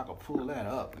gonna see if I can pull that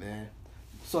up, man.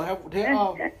 So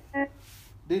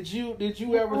did you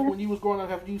ever, when you was growing up,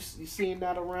 have you seen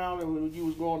that around when you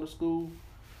was going to school?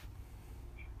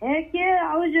 Heck yeah,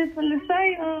 I was just gonna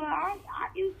say, I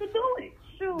used to do it.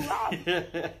 Shoot,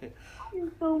 I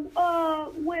used to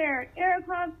wear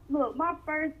AirPods. Look, my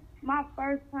first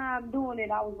time doing it,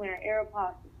 I was wearing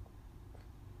AirPods.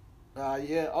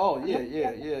 Yeah. Oh,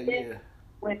 yeah.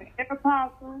 Wearing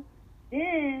AirPods.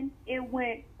 Then it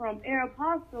went from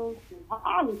Aeropostale to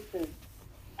Hollister.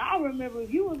 I remember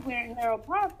if you was wearing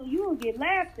Aeropostale, you would get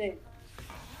laughed at.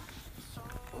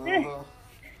 It's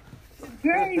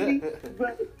crazy,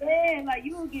 but yeah, like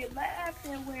you would get laughed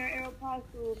at wearing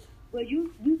Aeropostale, but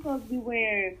you supposed to be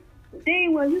wearing. The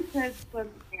thing was you supposed to be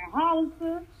wearing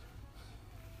Hollister.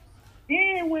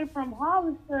 Then it went from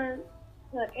Hollister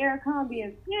to Abercrombie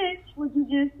and Fitch, what you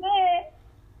just said.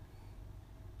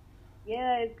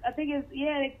 Yeah, I think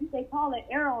they call it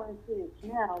Arrow and Fitch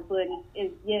now, but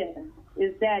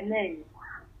it's that name.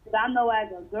 But I know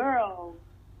as a girl,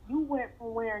 you went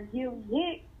from wearing Gilly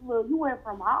Hicks, you went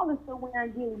from Hollister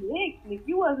wearing Gilly Hicks, and if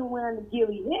you wasn't wearing the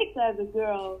Gilly Hicks as a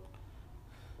girl,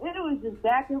 it was just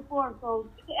back and forth. So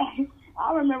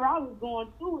I remember I was going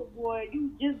through it, boy. You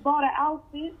just bought an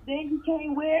outfit, then you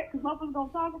can't wear it because motherfuckers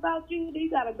gonna talk about you, then you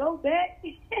gotta go back.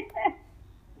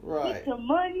 Right. Get your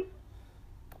money.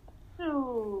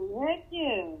 Dude, heck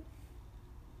yeah.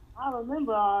 I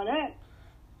remember all that.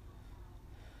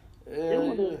 Yeah, it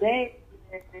was a day.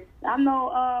 I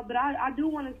know, but I do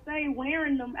want to say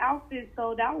wearing them outfits,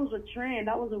 so that was a trend.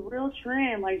 That was a real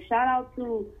trend. Like, shout out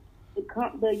to the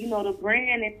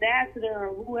brand ambassador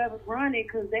or whoever run it,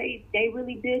 because they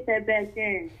really did that back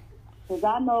then. Because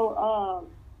I know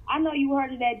you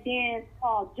heard of that dance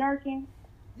called jerking.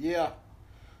 Yeah.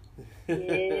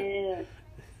 Yeah.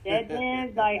 That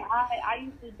dance, like, I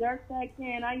used to jerk back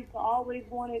then. I used to always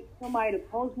wanted somebody to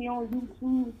post me on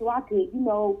YouTube so I could,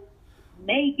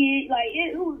 make it. Like,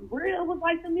 it was real. It was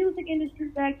like the music industry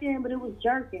back then, but it was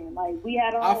jerking. Like, we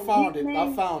had all I found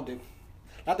it.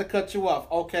 Not to cut you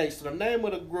off. Okay, so the name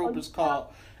of the group is called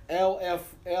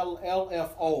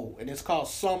LFO, and it's called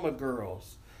Summer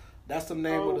Girls. That's the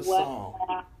name of the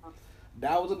song.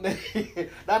 That was the name.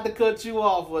 Not to cut you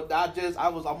off, but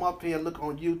I'm up here looking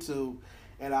on YouTube,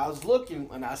 and I was looking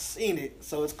and I seen it.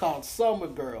 So it's called Summer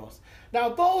Girls. Now,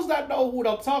 those that know what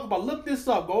I'm talking about, look this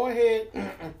up. Go ahead.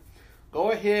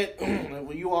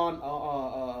 When you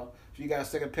on, if you got a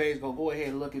second page, go ahead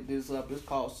and look at this up. It's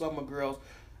called Summer Girls.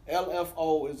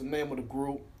 LFO is the name of the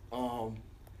group. And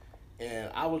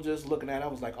I was just looking at it. I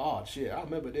was like, oh, shit, I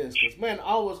remember this. Because, man,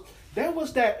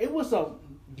 it was a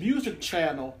music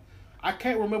channel. I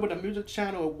can't remember the music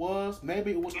channel it was. Maybe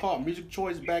it was called Music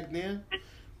Choice back then.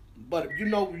 But you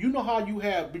know how you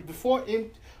had before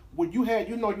when you had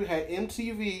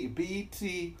MTV, BET,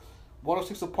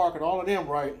 106 & Park, and all of them,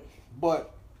 right?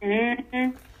 But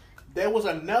there was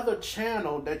another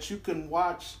channel that you can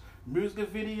watch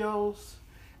music videos,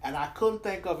 and I couldn't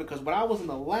think of it because when I was in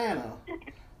Atlanta,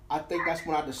 I think that's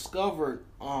when I discovered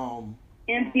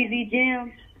MTV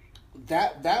Jam.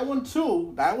 That one too,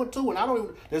 and I don't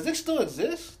even. Does it still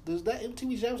exist? Does that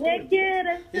MTV Jam still exist?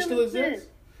 Yeah, that still exists.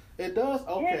 It does?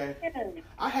 Okay. Yeah.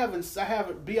 I have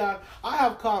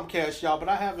Comcast, y'all, but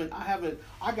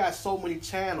I got so many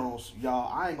channels,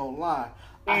 y'all. I ain't gonna lie.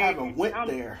 I haven't went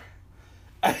there.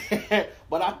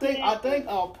 But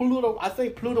Pluto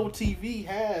TV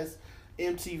has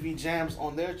MTV Jams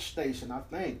on their station. I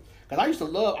think because I ain't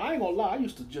gonna lie, I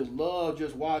used to just love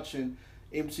just watching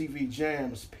MTV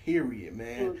Jams. Period,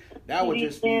 man. That would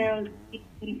just be And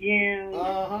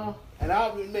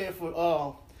I man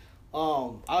for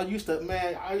I used to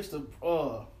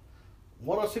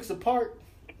 106 Apart.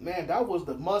 Man, that was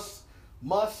the must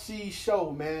see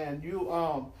show, man. You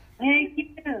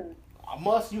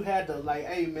had to like,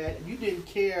 hey man, you didn't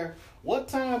care what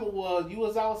time it was. You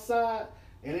was outside,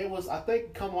 and it was I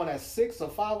think come on at 6 or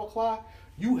 5 o'clock.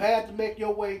 You had to make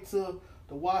your way to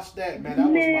watch that, man. That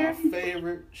was my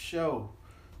favorite show.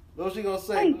 What was you gonna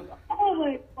say? I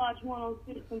always watch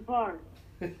 106 Apart.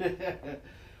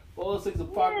 106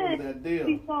 Apart was that deal.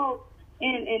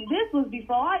 And this was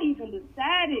before I even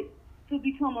decided to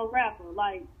become a rapper.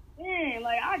 Like, man,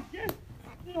 like I just,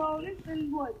 it's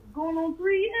been going on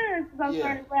 3 years since I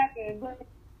started rapping. But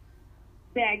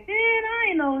back then, I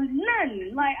ain't know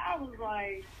nothing. Like, I was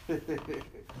like,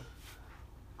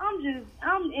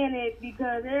 I'm in it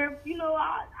because I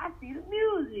see the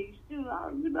music, too.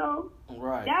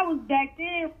 Right. That was back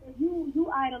then.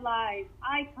 You idolize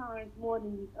icons more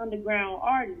than these underground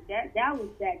artists. That was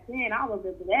back then. I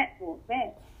remember that for a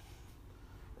fact.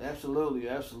 Absolutely.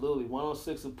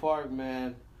 106 Apart,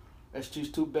 man. That's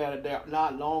just too bad that they're no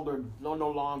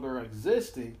longer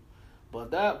existing.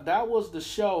 But that was the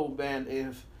show, man.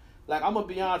 If I'm gonna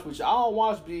be honest with you, I don't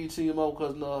watch BET anymore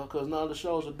because none of the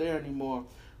shows are there anymore.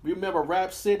 Remember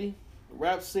Rap City,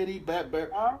 Rap City in the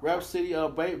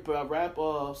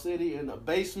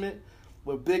basement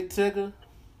with Big Tigger.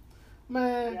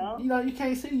 Man, you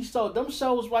can't see these shows. Them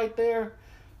shows right there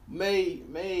made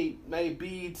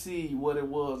BET what it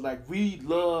was. Like, we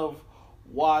love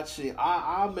watching.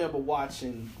 I remember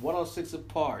watching 106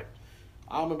 Apart.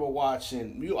 I remember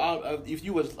watching if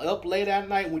you was up late at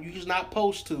night when you was not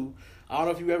supposed to. I don't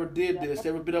know if you ever did this.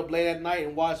 Ever been up late at night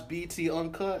and watched BET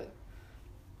Uncut?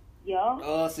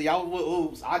 Yeah. See, I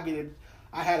get it.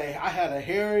 I had to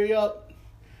hurry up.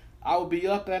 I would be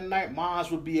up at night. Moms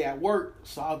would be at work,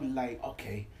 so I'll be like,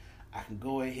 okay, I can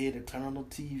go ahead and turn on the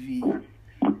TV,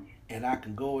 and I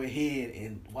can go ahead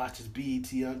and watch this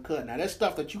BET Uncut. Now that's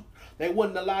stuff that they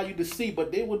wouldn't allow you to see,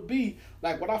 but they would be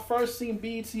like when I first seen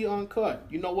BET Uncut.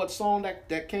 You know what song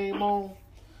that came on?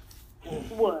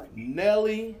 What?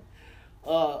 Nelly.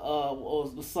 What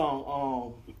was the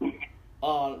song?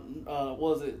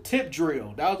 Was it Tip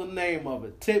Drill? That was the name of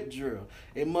it, Tip Drill.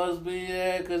 It must be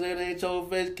cause it ain't your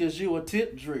face, cause you a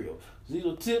tip drill.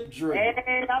 You a tip drill.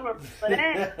 Hey, I remember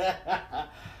that.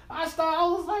 I was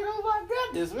like, oh my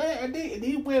goodness, man. And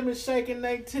these women shaking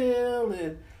their tail,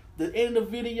 and the end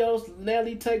of the videos,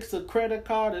 Nelly takes a credit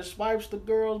card and swipes the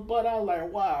girl's butt. I was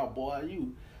like, wow, boy,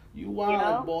 you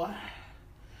wild, boy.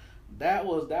 That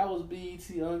was BET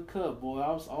Uncut, boy.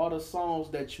 I was all the songs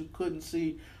that you couldn't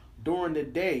see during the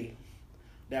day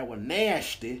that were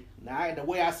nasty. Now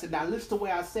listen to the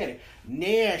way I said it.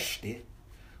 Nasty.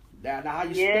 Now how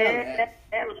you spell that?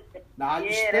 Now how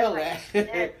you spell that?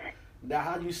 Now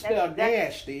how you spell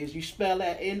nasty is you spell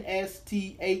that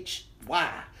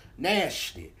NSTHY.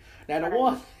 Nasty.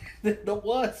 Now the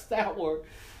ones that were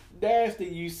nasty,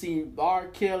 you see R.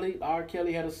 Kelly. R.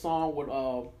 Kelly had a song and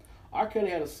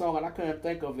I couldn't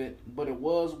think of it, but it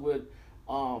was with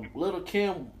Little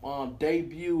Kim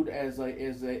debuted as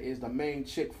the main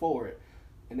chick for it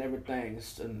and everything.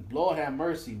 And Lord have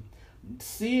mercy,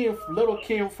 seeing Little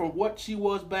Kim from what she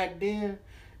was back then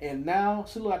and now,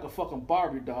 she look like a fucking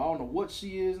Barbie doll. I don't know what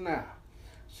she is now.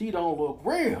 She don't look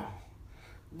real.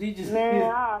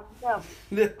 Man,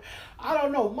 I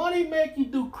don't know. Money make you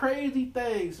do crazy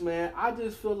things, man. I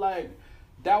just feel like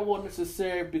that wasn't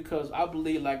necessary because I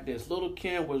believe like this. Little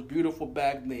Kim was beautiful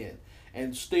back then.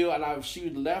 And still, if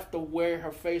she left to wear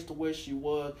her face the way she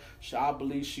was, I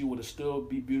believe she would still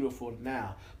be beautiful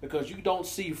now. Because you don't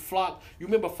see you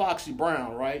remember Foxy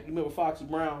Brown, right? You remember Foxy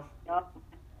Brown? Yep.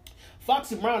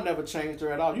 Foxy Brown never changed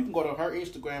her at all. You can go to her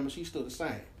Instagram and she's still the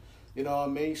same. You know what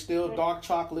I mean? Still dark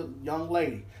chocolate young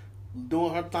lady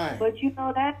doing her thing. But you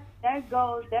know that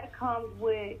comes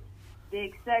with the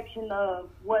exception of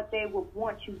what they would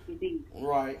want you to be.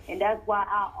 Right. And that's why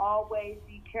I always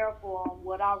be careful on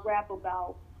what I rap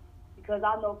about, because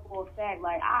I know for a fact,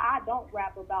 like I don't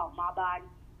rap about my body,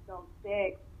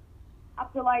 sex. I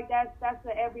feel like that's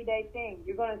an everyday thing.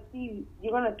 You're gonna see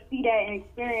that and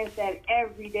experience that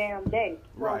every damn day.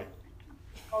 So, right.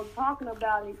 So talking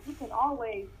about it, you can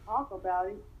always talk about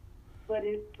it, but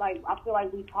it's like I feel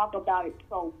like we talk about it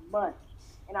so much.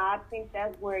 And I think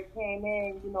that's where it came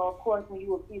in. You know, of course, when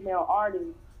you're a female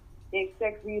artist, they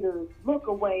expect you to look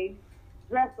away,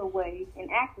 dress a way and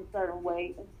act a certain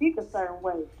way and speak a certain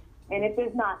way. And if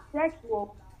it's not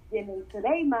sexual, then into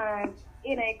their mind,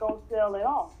 it ain't going to sell at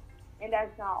all. And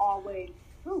that's not always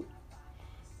true.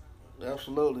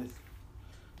 Absolutely.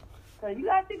 Because you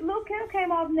got to think, Lil' Kim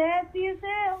came off nasty as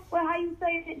hell. Well, how you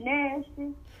say it?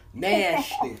 Nasty.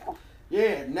 Nasty.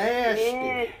 Yeah,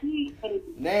 nasty. Yeah,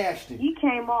 nasty. He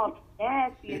came off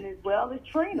nasty, and as well as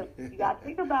Trina. You got to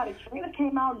think about it. Trina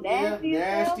came out nasty.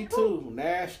 Yeah, nasty as well too.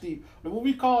 Nasty. What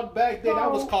we called back then,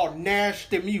 that was called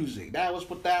nasty music. That was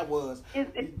what that was.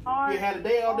 It's hard. They had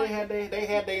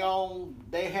their own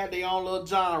little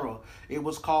genre. It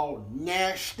was called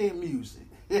nasty music.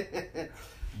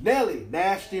 Nelly,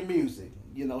 nasty music.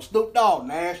 You know, Snoop Dogg,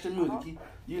 nasty music.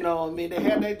 You know what I mean? They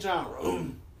had their genre.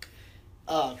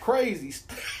 Crazy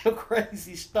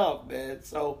stuff, man.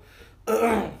 So,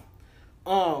 I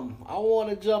want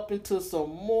to jump into some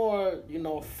more,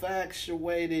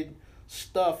 factuated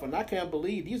stuff, and I can't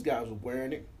believe these guys were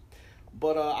wearing it.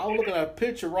 But I'm looking at a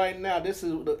picture right now. This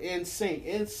is the NSYNC.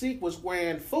 NSYNC was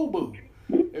wearing FUBU.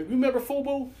 You remember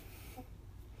FUBU?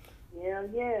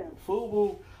 Yeah.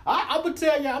 FUBU. I'm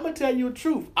gonna tell you the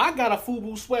truth. I got a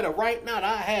FUBU sweater right now that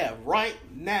I have right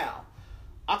now.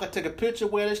 I could take a picture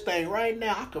with this thing right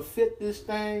now. I could fit this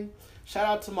thing. Shout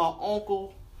out to my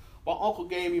uncle. My uncle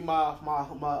gave me my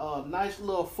nice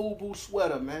little FUBU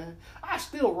sweater, man. I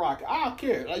still rock it. I don't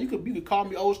care. Like you could call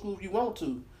me old school if you want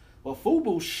to, but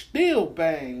FUBU still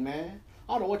bang, man.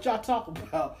 I don't know what y'all talk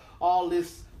about. All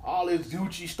this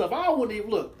Gucci stuff. I wouldn't even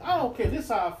look. I don't care. This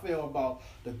is how I feel about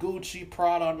the Gucci,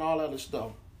 Prada, and all that other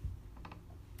stuff.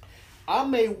 I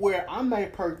may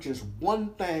purchase one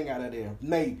thing out of there,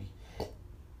 maybe.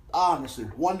 Honestly,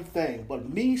 one thing. But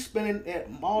me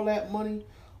spending all that money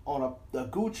on a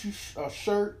Gucci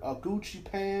shirt, a Gucci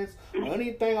pants, or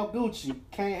anything of Gucci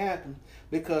can't happen.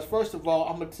 Because first of all,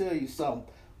 I'm going to tell you something.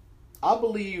 I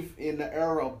believe in the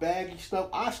era of baggy stuff.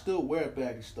 I still wear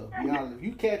baggy stuff. Be honest, if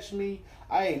you catch me,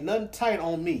 I ain't nothing tight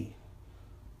on me.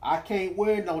 I can't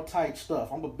wear no tight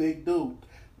stuff. I'm a big dude.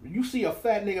 You see a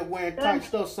fat nigga wearing tight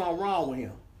stuff, something wrong with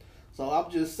him. So I'm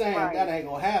just saying that ain't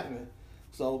gonna happen.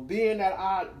 So being that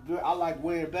I like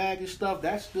wearing baggy stuff,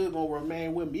 that's still gonna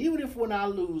remain with me. Even if when I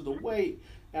lose the weight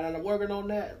and I'm working on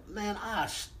that, man, I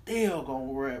still gonna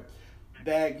wear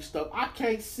baggy stuff. I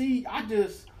can't see. I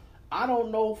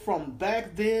don't know from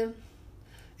back then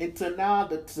until now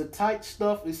the tight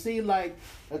stuff. It seems like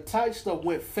the tight stuff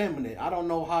went feminine. I don't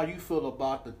know how you feel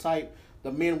about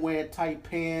the men wearing tight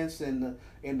pants and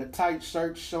the tight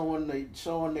shirts showing their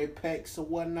pecs and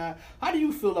whatnot. How do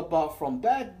you feel about from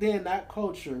back then that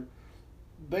culture,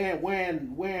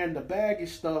 wearing the baggy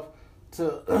stuff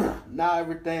to now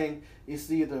everything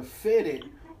is either fitted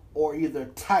or either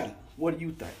tight? What do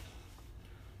you think?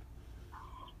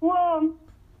 Well,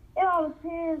 it all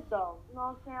depends though. You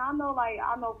know what I'm saying?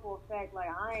 I know for a fact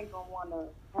I ain't gonna want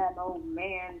to have no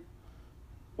man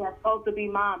that's supposed to be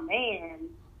my man.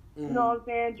 You know what I'm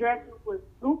saying? Dressing was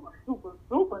super, super,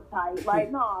 super tight.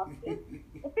 Like, no, if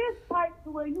it's tight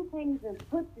to where you can't even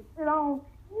put your shit on,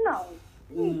 no.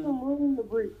 You need some room to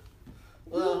breathe.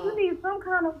 You need some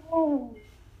kind of room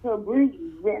to breathe.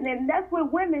 And that's with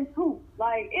women, too.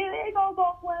 Like, it goes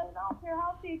both ways. I don't care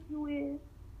how thick you is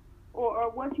or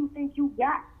what you think you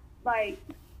got. Like,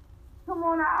 come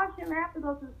on, I shouldn't have to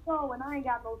go to the store and I ain't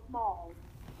got no smalls.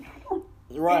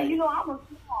 Right. And, I'm a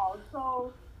small,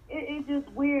 so... It's just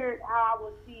weird how I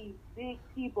would see big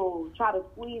people try to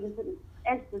squeeze into this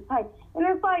extra tight. And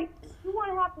it's like, you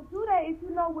wouldn't have to do that if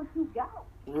you know what you got.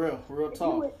 Real if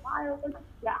talk. You admire what you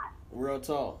got. Real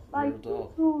talk. Like,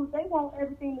 dudes, they want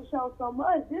everything to show so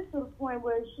much. This to the point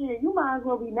where, shit, you might as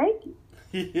well be naked.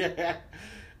 Yeah.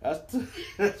 That's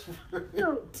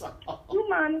real talk. You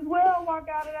might as well walk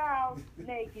out of the house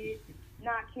naked,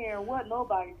 not caring what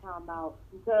nobody's talking about,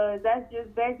 because that's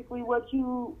just basically what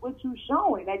you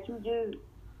showing, that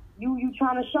you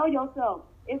trying to show yourself.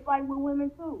 It's like with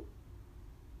women too.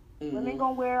 Mm-hmm. Women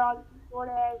gonna wear all these short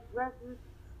ass dresses,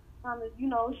 trying to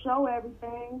show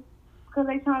everything because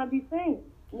they trying to be seen.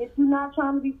 And if you're not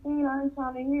trying to be seen, I ain't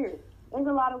trying to hear it. There's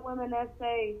a lot of women that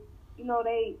say,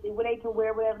 they can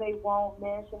wear whatever they want.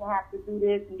 Men shouldn't have to do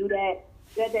this and do that.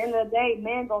 But at the end of the day,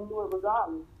 men gonna do it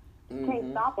regardless. You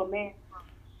can't stop a man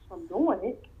from doing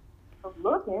it, from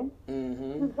looking.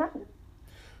 Mm-hmm.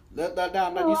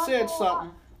 Now you said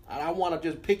something, and I want to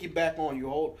just piggyback on you.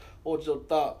 Hold your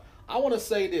thought. I want to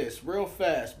say this real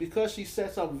fast because she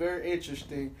said something very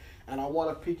interesting, and I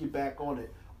want to piggyback on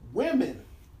it. Women,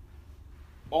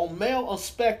 on male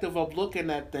perspective of looking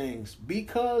at things,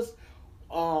 because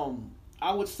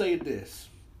I would say this: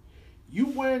 you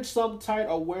wearing something tight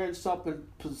or wearing something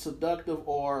seductive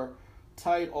or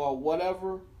tight or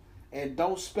whatever, and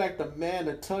don't expect a man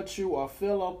to touch you or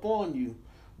feel up on you,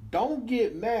 don't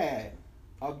get mad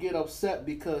or get upset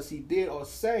because he did or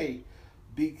say,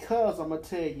 because I'm going to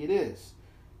tell you this.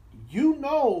 You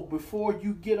know before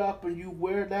you get up and you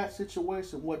wear that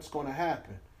situation what's going to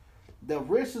happen. The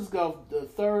risk is of the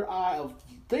third eye of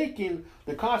thinking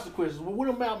the consequences.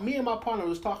 Me and my partner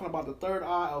was talking about the third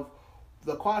eye of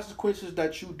the consequences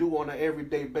that you do on an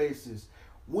everyday basis.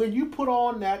 When you put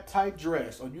on that tight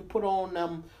dress or you put on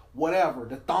them whatever,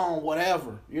 the thong,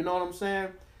 whatever, you know what I'm saying?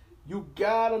 You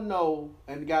gotta know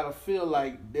and gotta feel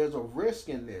like there's a risk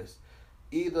in this.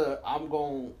 Either I'm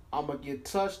gonna get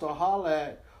touched or hollered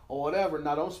at or whatever.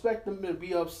 Now don't expect them to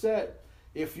be upset.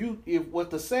 If what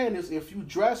the saying is, if you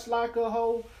dress like a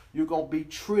hoe, you're gonna be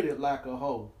treated like a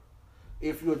hoe.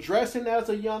 If you're dressing as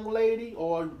a young lady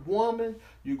or a woman,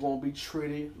 you're gonna be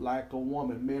treated like a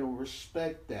woman. Men will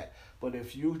respect that. But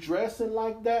if you dressing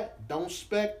like that, don't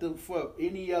expect them for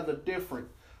any other different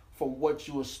from what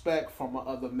you expect from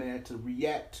another man to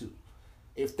react to.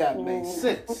 If that makes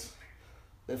sense.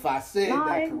 If I said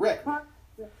that correctly.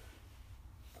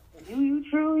 You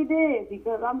truly did,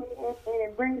 because I mean, and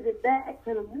it brings it back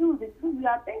to the music too. You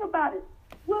gotta think about it.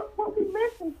 What we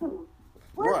listen to.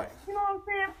 Right. You know what I'm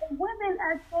saying? Women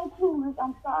act so clueless.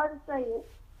 I'm sorry to say it,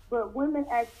 but women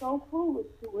act so clueless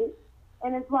to it.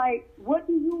 And it's like, what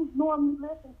do you normally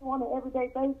listen to on an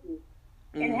everyday basis?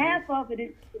 Mm-hmm. And half of it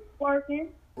is twerking,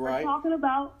 right, or talking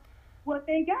about what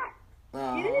they got.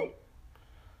 It is.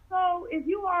 So if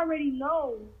you already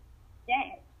know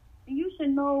that, you should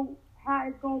know how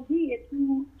it's gonna be if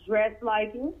you dress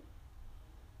like it.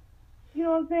 You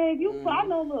know what I'm saying? I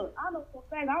know for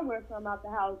a fact I wear something out the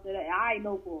house that I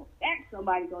know for a fact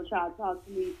somebody gonna try to talk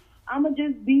to me. I'ma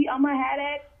have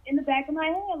that in the back of my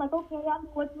head, like, okay, I know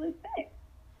what to expect.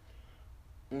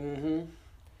 You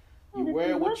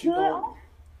wear what you gonna.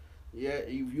 Yeah,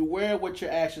 you wear what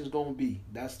your actions gonna be.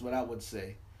 That's what I would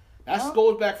say. That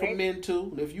goes back for men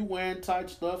too. If you wearing tight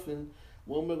stuff and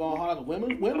women gonna holler,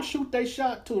 women shoot they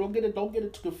shot too. Don't get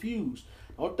it confused.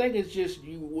 Don't think it's just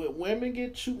you. Women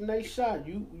get shooting they shot.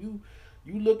 You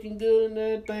looking good and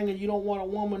everything, and you don't want a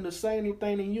woman to say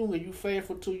anything to you, and you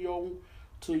faithful to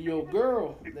your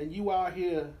girl, and you out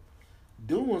here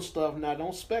doing stuff. Now don't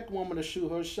expect a woman to shoot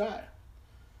her shot.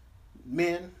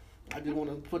 Men, I just want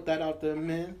to put that out there,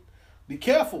 men. Be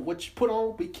careful what you put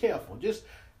on. Be careful. Just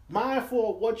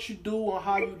mindful of what you do and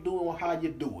how you do and how you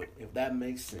do it, if that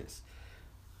makes sense.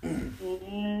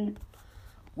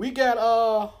 We got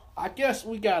I guess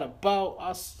we got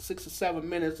about 6 or 7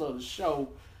 minutes of the show,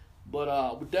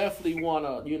 but we definitely want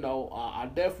to, I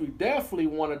definitely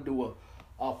want to do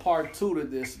a part 2 to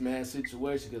this, man,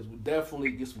 situation, because we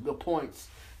definitely get some good points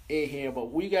in here,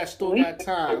 but we still got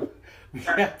time. We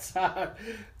got time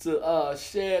to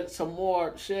shed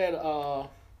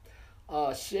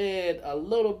a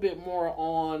little bit more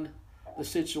on the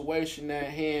situation at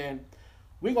hand.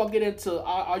 We're going to get into,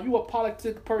 are you a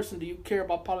politic person? Do you care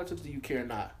about politics? Do you care or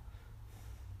not?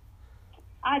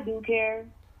 I do care.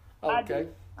 Okay. I do.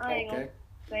 I ain't going to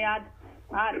say I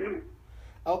do.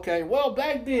 Okay. Well,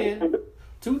 back then,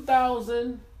 2000,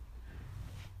 in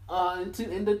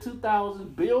the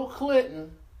 2000s, Bill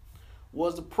Clinton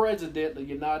was the president of the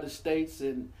United States,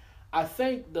 and I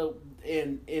think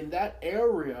in that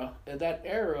era,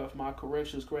 if my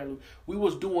correction is correct, we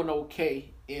was doing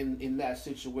okay in that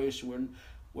situation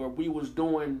where we was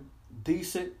doing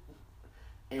decent,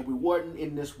 and we weren't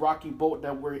in this rocky boat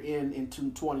that we're in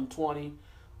 2020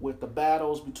 with the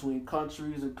battles between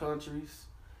countries and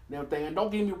everything. And don't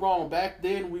get me wrong, back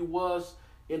then we was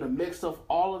in a mix of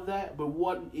all of that, but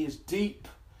what is deep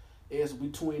is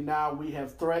between now we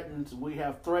have threats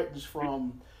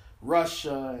from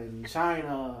Russia and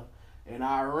China and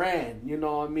Iran, you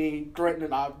know what I mean, threatening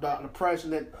the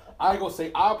president. I ain't gonna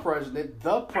say our president,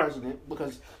 the president,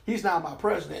 because he's not my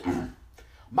president.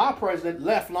 My president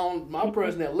left.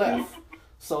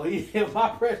 So my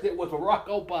president was Barack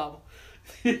Obama.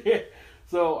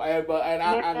 So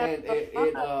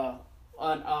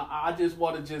I just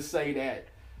want to say that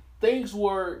things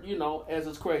were, as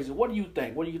it's crazy. What do you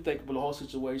think? What do you think about the whole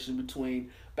situation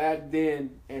between back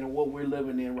then and what we're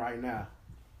living in right now?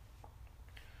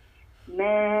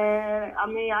 Man, I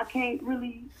mean, I can't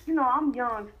really, I'm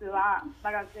young still.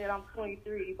 Like I said, I'm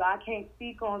 23, but I can't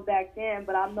speak on back then.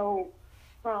 But I know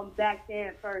from back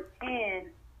then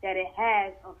firsthand that it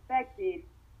has affected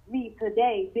me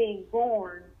today, being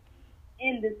born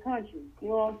in this country. You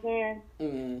know what I'm saying?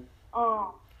 Mm-hmm.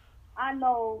 I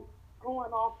know,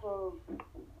 going off of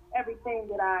everything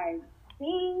that I've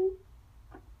seen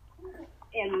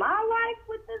in my life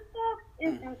with this stuff,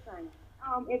 it's insane.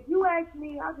 If you ask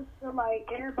me, I just feel like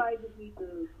everybody just needs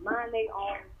to mind their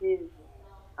own business.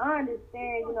 I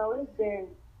understand, it's been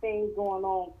things going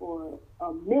on for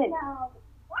a minute.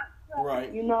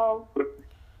 Right. And,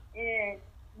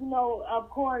 of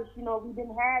course, we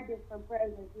didn't have different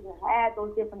presidents. We didn't have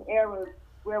those different eras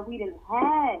where we didn't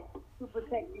have to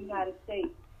protect the United States.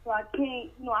 So I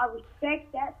can't, I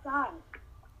respect that side.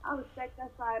 I respect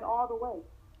that side all the way.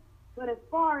 But as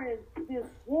far as this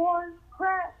war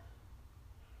crap,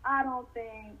 I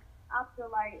feel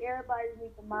like everybody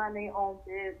needs to mind their own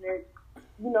business.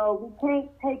 We can't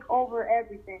take over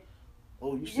everything.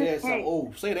 Oh, you said something.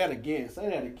 Oh, say that again. Say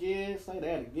that again. Say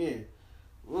that again.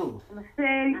 Ooh. I'm going to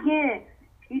say it again.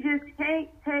 You just can't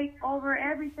take over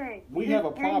everything. We have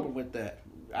a problem with that.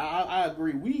 I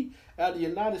agree. We, at the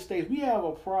United States, we have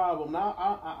a problem. Now,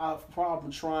 I have a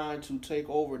problem trying to take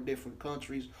over different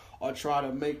countries or try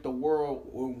to make the world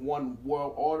one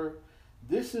world order.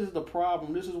 This is the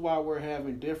problem. This is why we're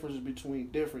having differences between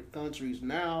different countries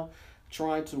now,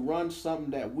 trying to run something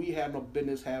that we have no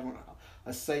business having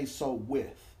a say-so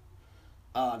with.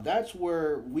 That's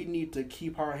where we need to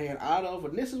keep our hand out of,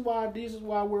 and this is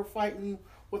why we're fighting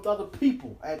with other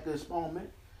people at this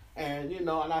moment. And and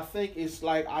I think it's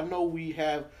like, I know we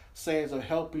have sayings of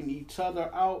helping each other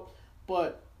out,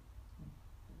 but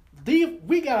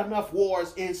we got enough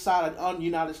wars inside of the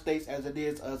United States as it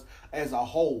is us as a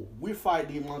whole. We're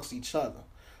fighting amongst each other.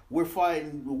 We're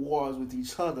fighting the wars with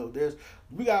each other.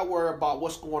 We got to worry about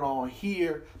what's going on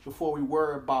here before we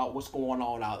worry about what's going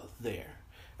on out there,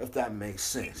 if that makes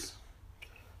sense.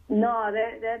 No,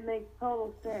 that makes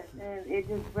total sense, and it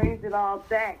just brings it all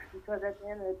back, because at the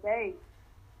end of the day,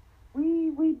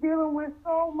 we dealing with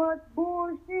so much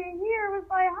bullshit here. It's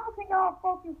like, how can y'all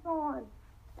focus on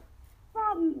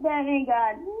something that ain't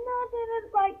got nothing?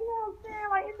 It's like, what I'm saying?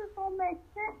 Like, it just don't make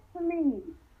sense to me.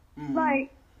 Mm-hmm.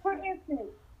 Like, for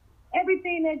instance,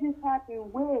 everything that just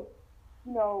happened with,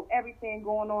 everything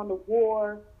going on, the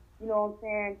war, what I'm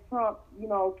saying, Trump,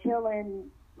 killing,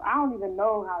 I don't even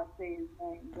know how to say his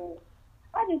name, but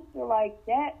I just feel like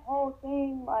that whole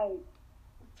thing, like,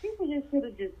 people just should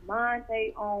have just mind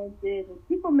their own business.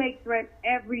 People make threats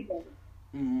every day.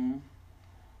 Mm-hmm.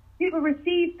 People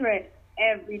receive threats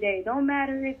every day. Don't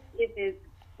matter if it's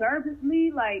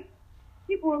servicely, like,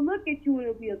 people will look at you and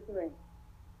it'll be a threat.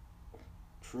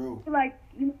 True. Like,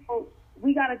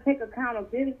 we got to take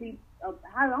accountability of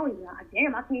I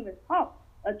can't even talk.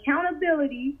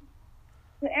 Accountability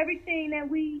to everything that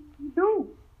we do.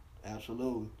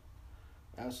 Absolutely.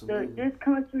 This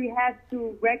country has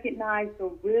to recognize the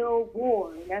real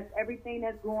war, and that's everything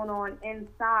that's going on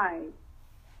inside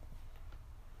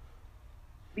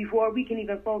before we can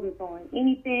even focus on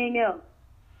anything else.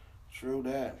 True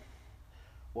that.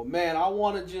 Well, man, I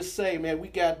want to just say, man, we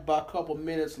got about a couple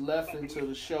minutes left into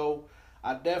the show.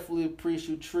 I definitely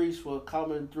appreciate Treese for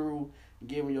coming through and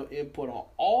giving your input on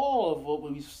all of what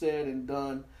we've said and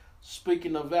done.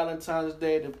 Speaking of Valentine's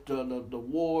Day, the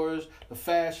wars, the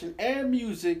fashion, and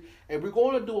music. And we're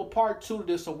going to do a part 2 to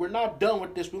this, so we're not done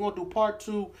with this. We're going to do part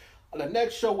 2. The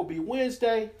next show will be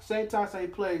Wednesday, same time,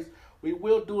 same place. We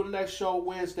will do the next show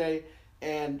Wednesday,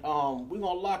 and we're going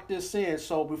to lock this in.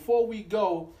 So before we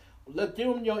go, let's give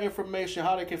them your information,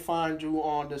 how they can find you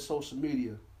on the social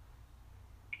media.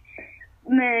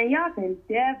 Man, y'all can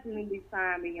definitely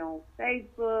find me on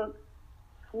Facebook,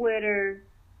 Twitter,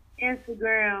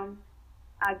 Instagram.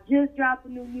 I just dropped a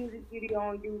new music video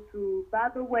on YouTube. By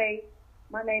the way,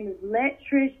 my name is Let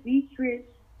Trish Be Trish.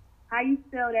 How you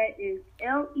spell that is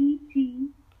Lettrish.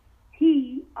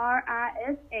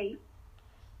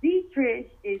 Be Trish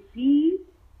is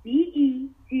Beetrish.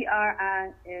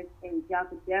 Y'all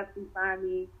can definitely find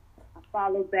me. I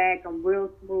follow back. I'm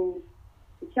real smooth.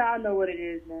 But y'all know what it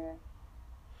is, man.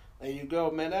 There you go,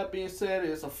 man. That being said,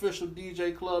 it's official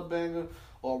DJ Club Banger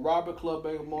or Robert Club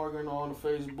Banger Morgan on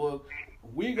Facebook.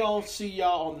 We gonna see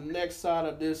y'all on the next side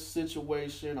of this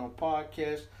situation on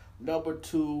podcast number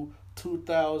 2,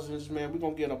 2000s, man. We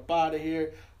gonna get up out of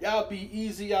here. Y'all be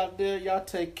easy out there. Y'all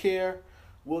take care.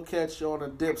 We'll catch you on the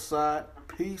dip side.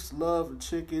 Peace, love, and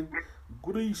chicken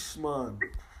grease, man.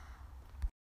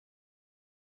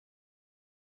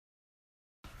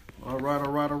 All right.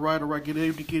 Good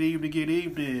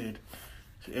evening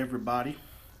to everybody.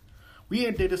 We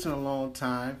ain't did this in a long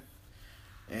time,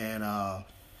 and I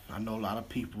know a lot of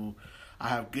people. I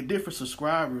have different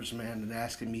subscribers, man, and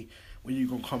asking me when you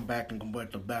gonna come back and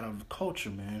convert the Battle of the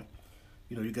Culture, man.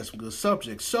 You got some good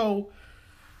subjects. So,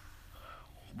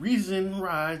 reason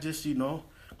why, just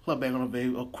Club Bang on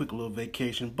a quick little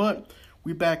vacation, but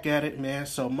we back at it, man.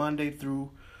 So Monday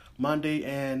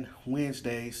and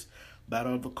Wednesdays,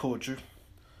 Battle of the Culture.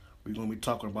 We're going to be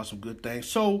talking about some good things.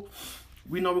 So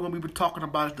we know we're going to be talking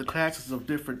about the classes of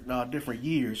different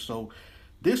years. So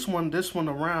this one's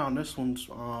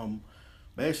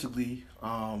basically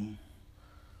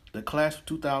the class of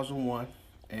 2001,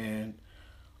 and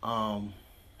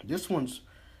this one's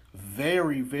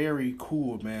very, very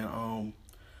cool, man.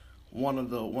 One of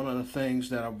the things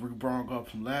that I brought up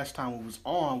from last time we was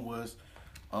on was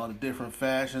the different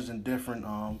fashions and different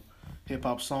hip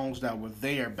hop songs that were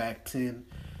there back then.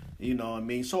 You know what I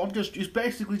mean? So I'm just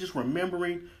basically just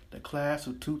remembering the class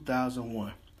of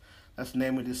 2001. That's the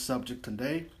name of this subject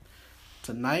tonight.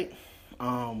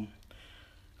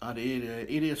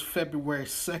 It is February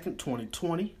 2nd,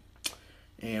 2020,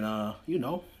 and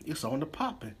it's on the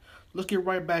popping. Let's get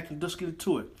right back and just get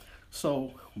into it.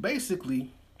 So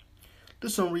basically, did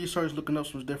some research looking up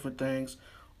some different things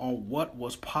on what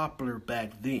was popular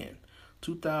back then,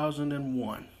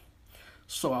 2001.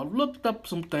 So I looked up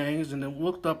some things and then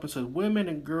looked up and said women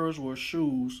and girls wear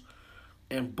shoes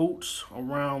and boots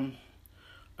around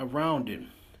it,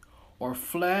 or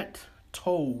flat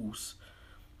toes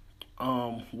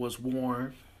was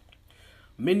worn,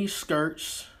 mini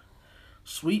skirts,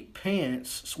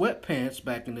 sweatpants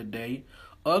back in the day,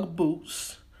 Ugg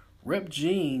boots, ripped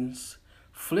jeans,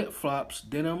 flip-flops,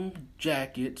 denim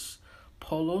jackets,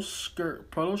 polo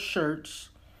shirts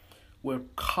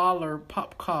with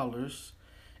pop collars,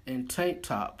 and tank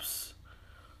tops.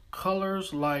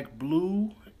 Colors like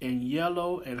blue and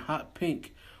yellow and hot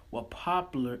pink were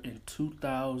popular in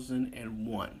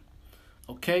 2001.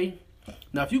 Okay?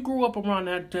 Now, if you grew up around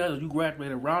that time, or you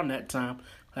graduated around that time,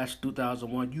 class of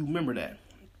 2001, you remember that.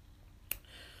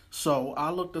 So I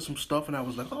looked at some stuff and I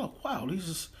was like, oh, wow, these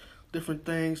is different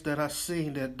things that I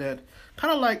seen that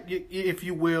kind of like, if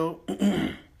you will,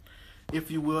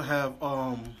 have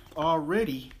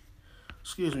already,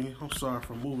 excuse me, I'm sorry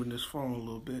for moving this phone a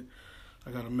little bit.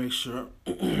 I got to make sure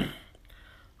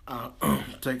I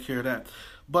take care of that.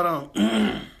 But I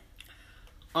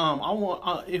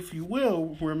want, if you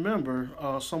will, remember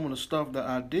some of the stuff that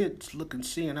I did look and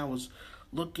see, and I was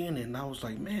looking and I was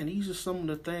like, man, these are some of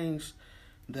the things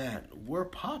that were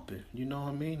popping, you know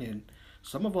what I mean? And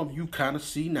some of them you kind of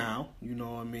see now, you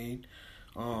know what I mean?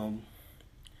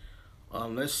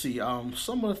 Let's see,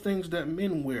 some of the things that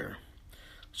men wear.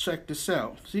 Check this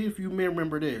out. See if you men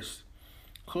remember this.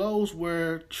 Clothes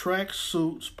wear track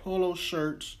suits, polo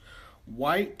shirts,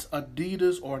 white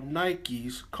Adidas or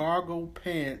Nikes, cargo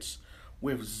pants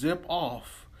with zip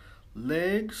off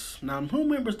legs. Now, who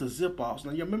remembers the zip offs?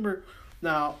 Now, you remember?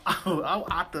 Now, I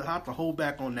have to hold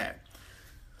back on that.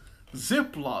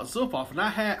 Zip off, and I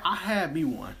had me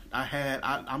one.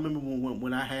 I remember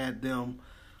when I had them,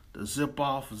 the zip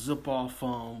off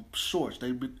shorts.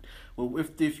 Well,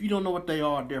 if you don't know what they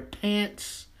are, they're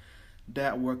pants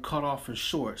that were cut off in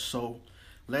shorts. So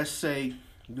let's say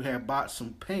you had bought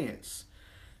some pants,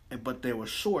 but they were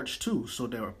shorts too. So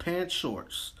they were pants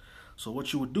shorts. So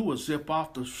what you would do is zip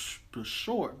off the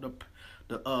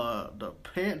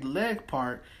pant leg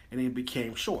part, and it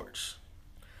became shorts.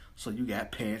 So you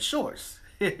got pants shorts.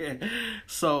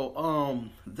 So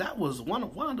that was one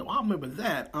of the, I remember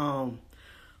that.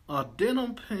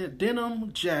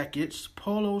 Denim jackets,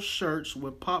 polo shirts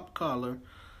with pop collar,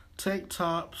 tank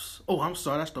tops. Oh, I'm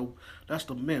sorry, that's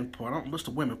the men part. What's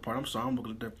the women part? I'm sorry, I'm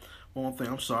looking at the wrong thing.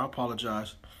 I'm sorry, I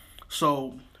apologize.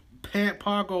 So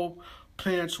cargo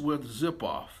pants with zip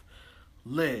off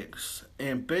legs,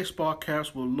 and baseball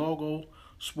caps with logo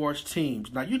sports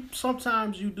teams. Now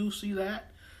sometimes you do see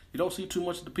that. You don't see too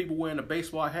much of the people wearing the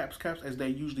baseball caps as they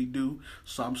usually do.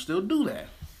 Some still do that.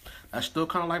 That's still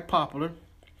kind of like popular.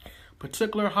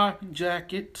 Particular hockey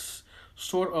jackets,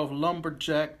 sort of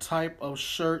lumberjack type of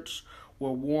shirts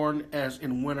were worn as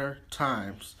in winter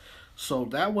times. So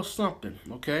that was something,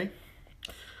 okay?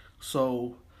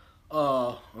 So,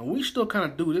 and we still kind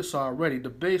of do this already. The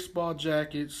baseball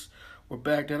jackets were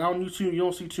back then. You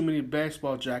don't see too many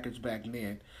baseball jackets back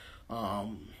then.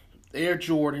 Air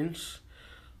Jordans.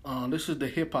 This is the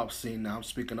hip hop scene now I'm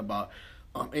speaking about.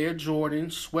 Air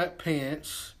Jordans,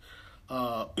 sweatpants,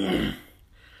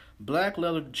 black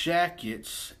leather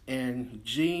jackets, and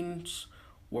jeans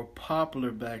were popular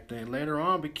back then. Later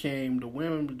on became the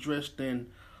women dressed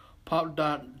in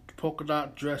polka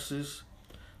dot dresses,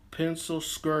 pencil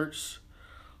skirts,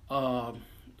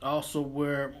 also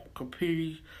wear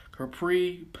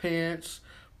capri pants,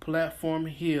 platform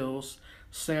heels,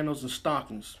 sandals, and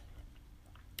stockings.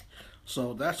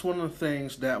 So that's one of the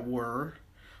things that were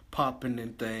popping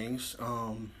in things.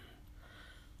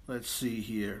 Let's see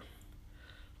here.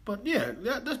 But yeah,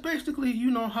 that's basically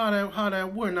how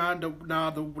that were. Now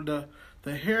the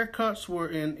haircuts were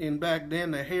in back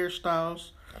then. The hairstyles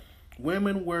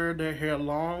women wear their hair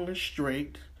long and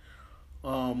straight.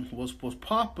 Was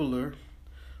popular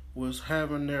was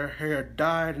having their hair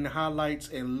dyed in highlights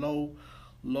and low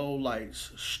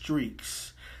lights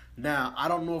streaks. Now I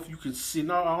don't know if you can see.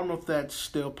 No, I don't know if that's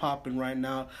still popping right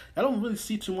now. I don't really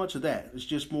see too much of that. It's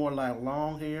just more like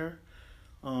long hair.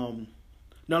 No,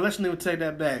 let's even take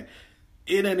that back.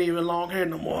 It ain't even long hair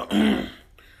no more.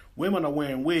 Women are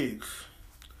wearing wigs,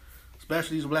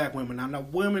 especially these black women. Now, the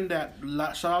women that,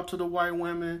 shout out to the white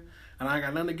women, and I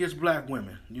got nothing against black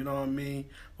women, you know what I mean?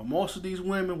 But most of these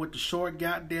women with the short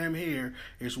goddamn hair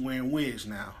is wearing wigs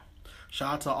now.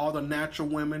 Shout out to all the natural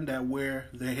women that wear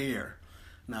their hair.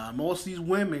 Now, most of these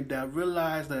women that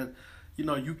realize that, you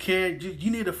know, you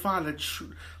need to find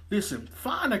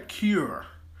find a cure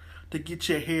to get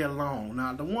your hair long.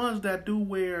 Now, the ones that do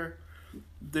wear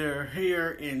their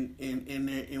hair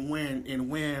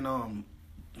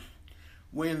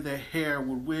when their hair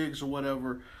with wigs or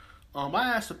whatever, I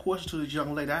asked a question to this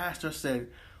young lady. I asked her, I said,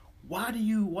 why do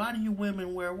you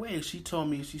women wear wigs? She told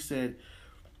me, she said,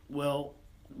 well,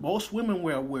 most women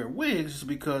wear wigs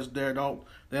because they're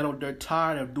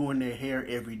tired of doing their hair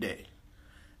every day.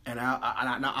 And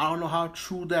I don't know how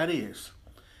true that is.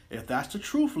 If that's the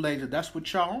truth, ladies, that's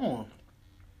what y'all on.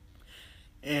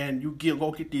 And you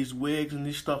go get these wigs and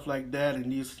these stuff like that,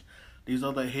 and these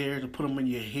other hairs and put them in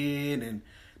your head, and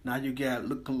now you got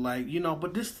looking like, you know.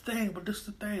 But this is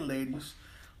the thing, ladies.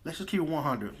 Let's just keep it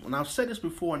 100. And I've said this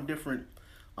before in different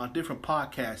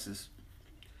podcasts.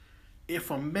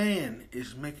 If a man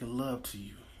is making love to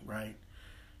you, right,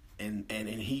 and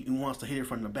he wants to hit it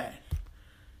from the back,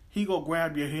 he go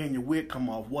grab your hair and your wig come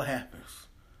off. What happens?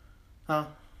 Huh?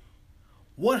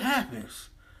 What happens?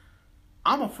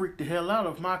 I'm going to freak the hell out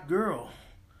of my girl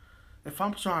if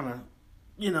I'm trying to,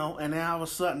 you know, and then all of a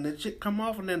sudden the shit come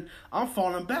off and then I'm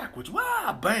falling backwards.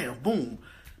 Wow, bam, boom.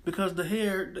 Because the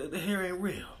hair ain't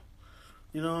real.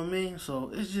 You know what I mean?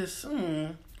 So it's just,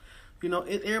 you know,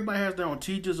 everybody has their own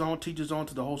teachers on to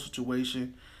the whole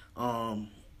situation.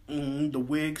 The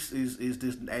wigs is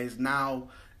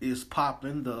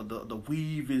popping. The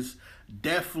weave is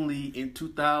definitely in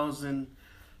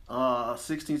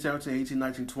 2016, 17, 18,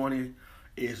 19, 20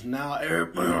 is now every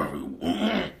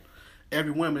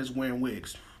woman is wearing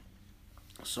wigs.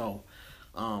 So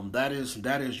that is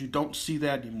you don't see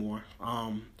that anymore.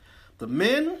 For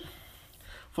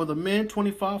the men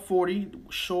 25-40,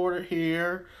 shorter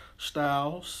hair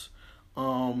styles,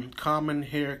 common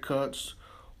haircuts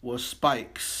was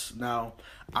spikes. Now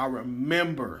I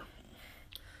remember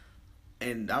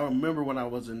when I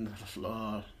was in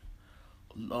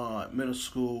middle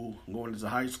school, going into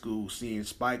high school, seeing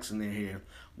spikes in their hair.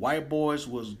 White boys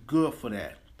was good for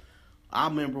that. I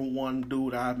remember one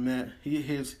dude I met.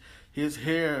 His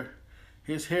hair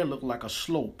looked like a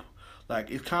slope. Like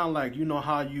it's kind of like, you know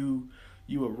how you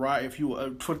arrive, if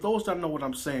you for those that know what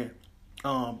I'm saying.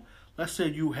 Let's say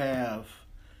you have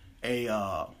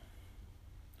a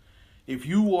if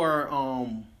you were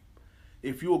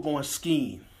going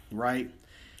skiing, right?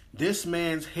 This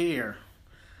man's hair,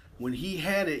 when he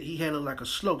had it like a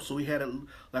slope. So he had it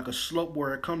like a slope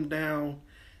where it come down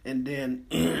and then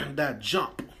that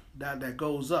jump that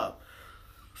goes up.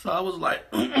 So I was like,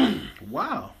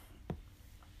 wow.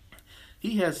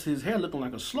 He has his hair looking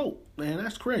like a slope. Man,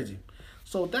 that's crazy.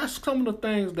 So that's some of the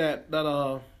things that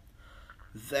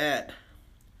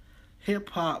hip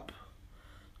hop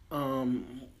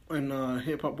and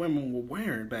hip hop women were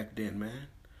wearing back then, man.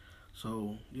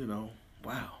 So, you know,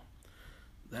 wow.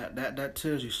 That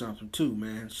tells you something too,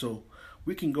 man. So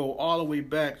we can go all the way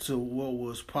back to what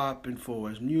was popping for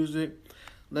us. Music.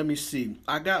 Let me see.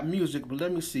 I got music, but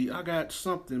let me see. I got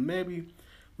something. Maybe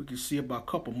we can see about a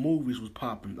couple movies was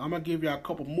popping. I'm going to give you a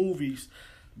couple movies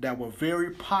that were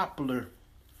very popular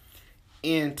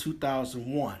in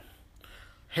 2001.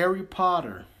 Harry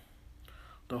Potter,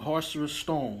 The Sorcerer's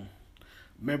Stone.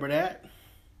 Remember that?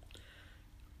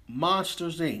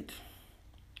 Monsters, Inc.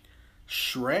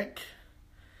 Shrek,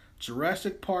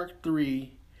 Jurassic Park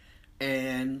 3,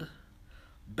 and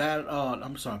Planet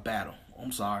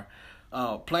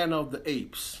of the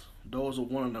Apes. Those are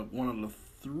one of the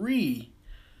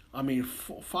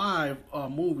five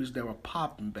movies that were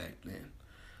popping back then.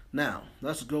 Now,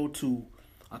 let's go to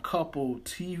a couple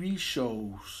TV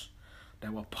shows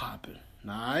that were popping.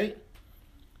 Alright?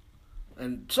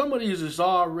 And some of these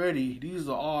are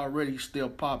already still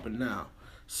popping now.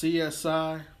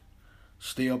 CSI,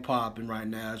 still popping right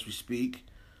now as we speak.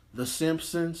 The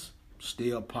Simpsons,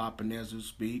 still popping as we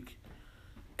speak.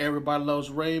 Everybody Loves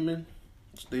Raymond,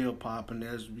 still popping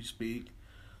as we speak.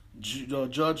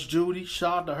 Judge Judy,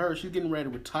 shout out to her. She's getting ready to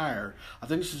retire. I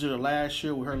think this is her last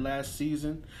year with her last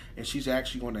season, and she's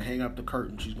actually going to hang up the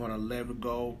curtain. She's going to let it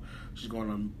go. She's going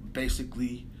to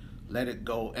basically let it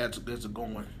go as it's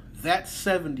going. That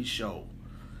 70s show,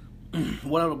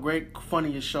 one of the great,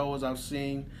 funniest shows I've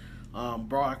seen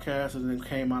broadcasted, and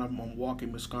came out of Milwaukee,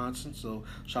 Wisconsin. So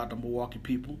shout out to Milwaukee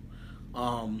people.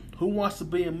 Who Wants to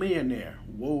Be a Millionaire?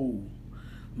 Whoa.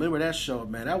 Remember that show,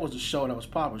 man? That was a show that was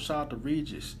popular. Shout out to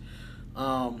Regis.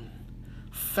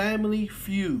 Family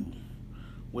Feud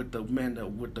with the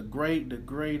great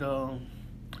Lord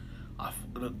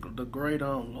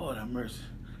have mercy,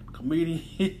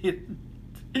 comedian.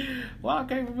 Well, I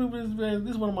can't remember this man.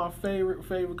 This is one of my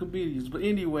favorite comedians. But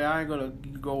anyway, I ain't gonna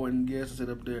go and guess, sit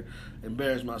up there,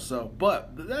 embarrass myself.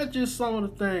 But that's just some of the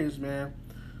things, man.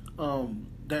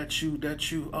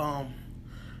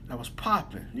 That was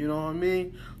popping. You know what I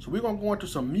mean? So we're gonna go into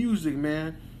some music,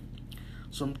 man.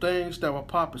 Some things that were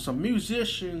popping. Some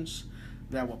musicians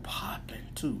that were popping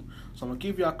too. So I'm gonna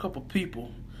give you a couple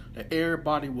people that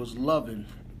everybody was loving.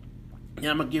 And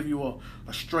I'm gonna give you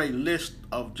a straight list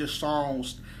of just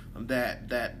songs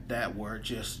that were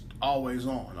just always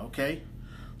on. Okay.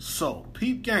 So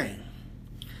Peep Game,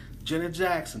 Janet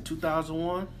Jackson,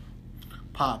 2001,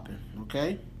 popping.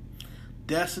 Okay.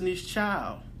 Destiny's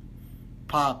Child,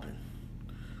 popping.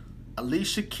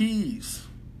 Alicia Keys,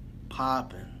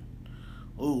 popping.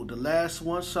 Oh, the last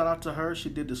one, shout out to her. She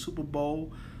did the Super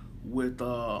Bowl with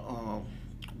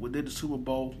did the Super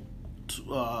Bowl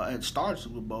and started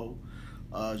Super Bowl.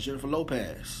 Jennifer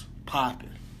Lopez, popping.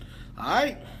 All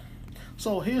right.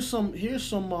 So here's a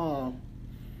list.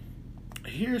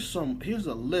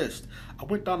 I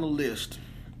went down the list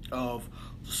of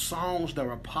the songs that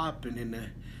were popping in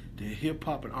the hip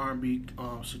hop and R&B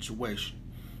situation.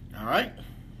 All right.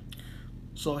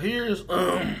 So here's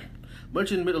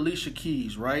mentioned with Alicia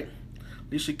Keys, right?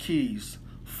 Alicia Keys,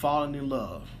 Falling in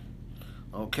Love.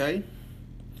 Okay.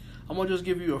 I'm gonna just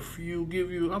give you a few.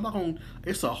 I'm not gonna.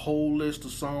 It's a whole list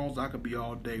of songs. I could be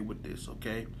all day with this.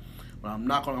 Okay. But I'm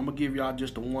gonna give y'all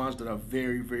just the ones that are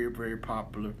very, very, very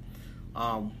popular.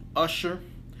 Usher,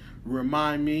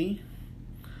 Remind Me.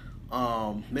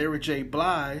 Mary J.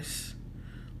 Blige.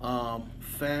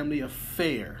 Family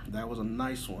Affair. That was a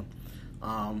nice one.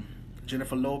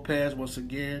 Jennifer Lopez once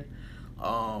again.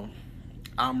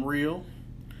 I'm Real.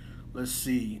 Let's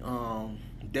see.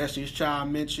 Destiny's Child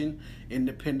mentioned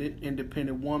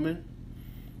Independent Woman.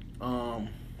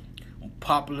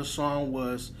 Popular song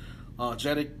was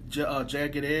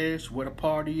Jagged Edge, Where the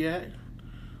Party At.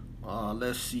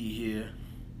 Let's see here.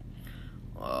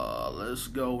 Let's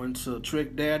go into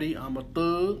Trick Daddy, I'm a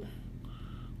Thug.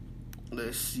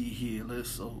 Let's see here. Did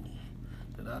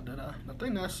I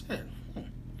think that's it.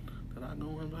 Did I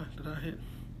go in back? Did I hit?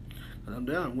 I'm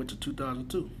down. Went to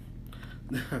 2002.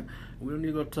 We don't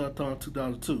need to go to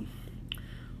 2002.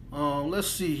 Let's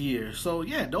see here. So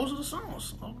yeah, those are the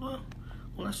songs.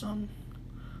 Unless I'm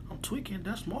tweaking.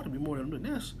 That's more to be more than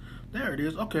this. There it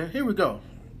is. Okay, here we go.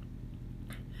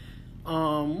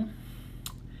 All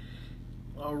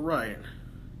right.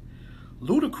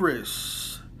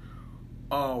 Ludacris.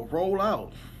 Roll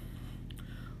Out.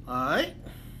 All right.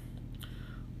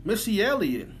 Missy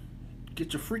Elliott,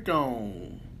 Get Your Freak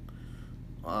On.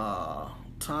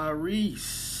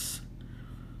 Tyrese,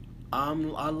 I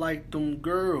Like Them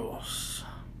Girls.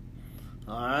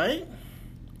 Alright.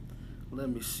 Let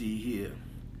me see here.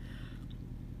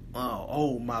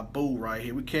 Oh, my boo right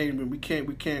here. We can't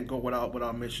go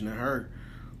without mentioning her.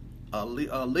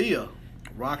 Aaliyah,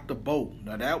 Rock the Boat.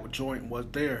 Now that joint was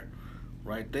there.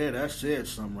 Right there. That said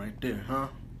something right there, huh?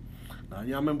 Now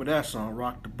y'all remember that song,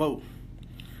 Rock the Boat.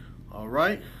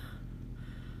 Alright.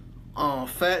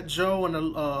 Fat Joe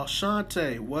and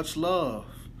Ashanti, What's Love.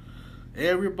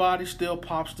 Everybody still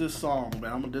pops this song,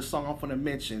 man. This song I'm gonna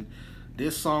mention.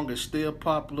 This song is still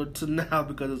popular to now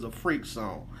because it's a freak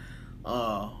song.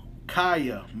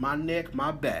 Kaya, My Neck,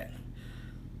 My Back.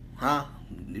 Huh?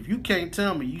 If you can't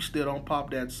tell me, you still don't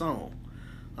pop that song.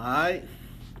 Alright?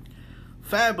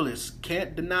 Fabulous,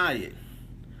 Can't Deny It.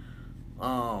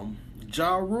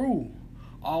 Ja Rule,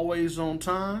 Always on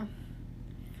Time.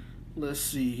 Let's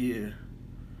see here.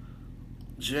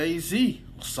 Jay-Z,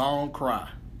 Song Cry.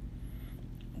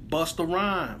 Busta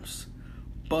Rhymes,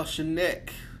 Bust Your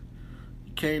Neck.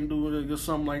 You can't do it or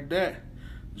something like that.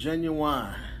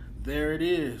 Genuine, There It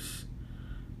Is.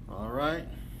 Alright.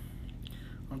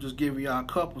 I'm just giving y'all a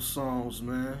couple songs,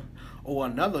 man. Oh,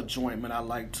 another joint, man, I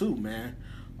like too, man.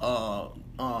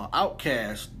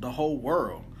 Outkast, The Whole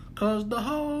World. 'Cause the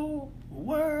whole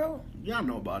world. Y'all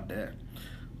know about that.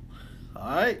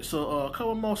 Alright, so a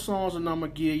couple more songs and I'm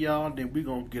going to give y'all, and then we're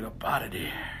going to get up out of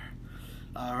there.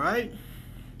 All right.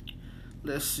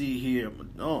 Let's see here.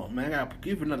 Oh man, I gotta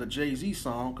give another Jay-Z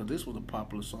song because this was a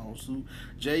popular song too.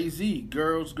 Jay-Z,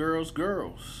 Girls, Girls,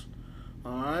 Girls.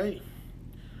 All right.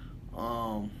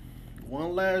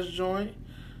 One last joint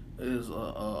is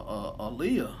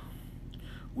Aaliyah.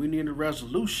 We Need a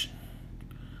Resolution.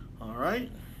 All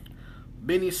right.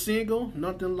 Benny Siegel,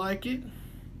 Nothing Like It.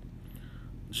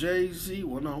 Jay-Z.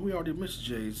 Well, no, we already missed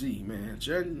Jay-Z, man.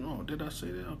 Oh, did I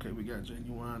say that? Okay, we got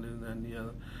Genuine and the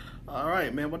other. All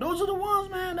right, man. But those are the ones,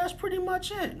 man. That's pretty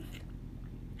much it.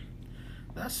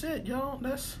 That's it, y'all.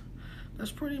 That's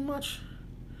pretty much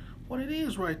what it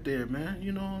is right there, man.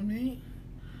 You know what I mean?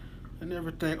 And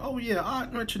everything. Oh, yeah, I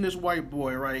mentioned this white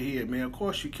boy right here, man. Of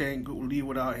course you can't leave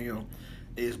without him.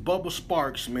 It's Bubba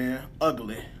Sparks, man.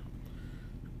 Ugly.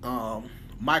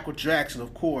 Michael Jackson,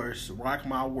 of course. Rock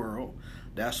My World.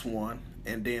 That's one.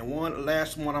 And then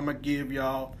last one I'm going to give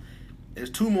y'all. There's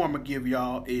two more I'm going to give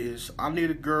y'all is I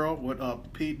Need a Girl with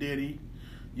P. Diddy,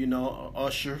 you know,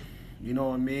 Usher, you know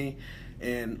what I mean?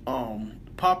 And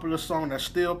popular song that's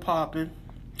still popping,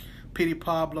 Petey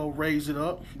Pablo, Raise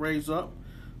Up.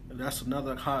 And that's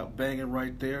another hot banging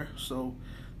right there. So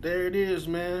there it is,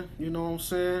 man. You know what I'm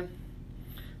saying?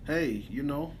 Hey, you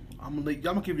know, I'm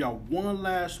gonna give y'all one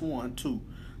last one too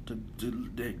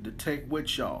to take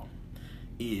with y'all.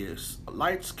 Is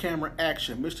Lights, Camera,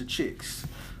 Action, Mr. Chicks.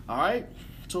 All right.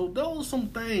 So those are some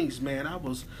things, man. I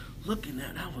was looking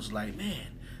at. I was like, man,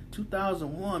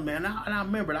 2001, man. And I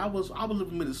remember I was living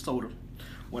in Minnesota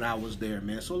when I was there,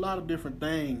 man. So a lot of different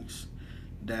things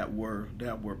that were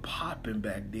popping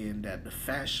back then. That the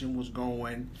fashion was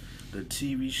going, the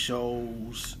TV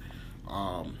shows.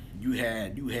 You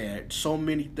had so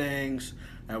many things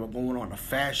that were going on. The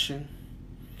fashion,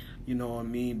 you know what I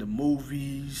mean. The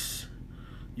movies,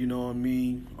 you know what I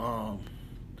mean.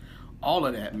 All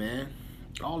of that, man.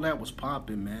 All that was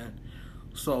popping, man.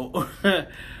 So,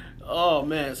 oh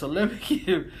man. So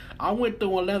I went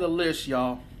through another list,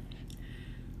 y'all.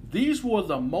 These were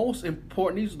the most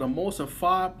important. These are the most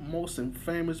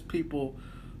famous people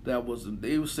that was.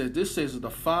 This says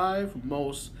the 5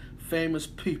 most famous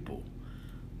people.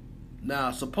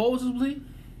 Now, supposedly,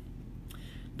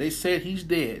 they said he's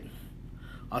dead.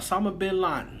 Osama bin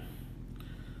Laden.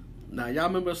 Now, y'all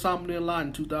remember Osama bin Laden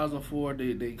in 2004?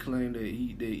 They claimed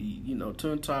that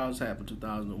Twin Towers happened in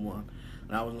 2001.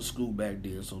 And I was in school back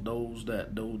then. So those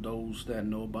that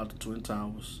know about the Twin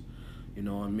Towers, you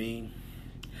know what I mean?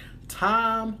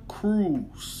 Tom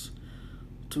Cruise,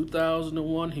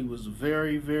 2001. He was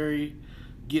very, very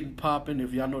getting popping.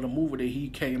 If y'all know the movie that he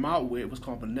came out with, it was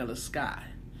called Vanilla Sky.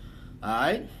 All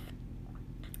right.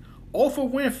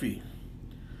 Oprah Winfrey.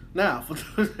 Now,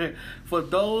 for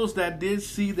those that did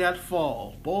see that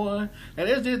fall, boy,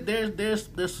 and there's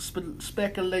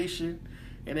speculation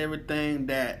and everything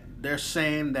that they're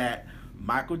saying that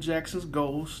Michael Jackson's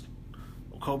ghost,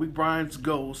 Kobe Bryant's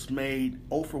ghost, made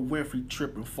Oprah Winfrey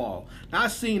trip and fall. Now I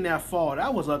seen that fall.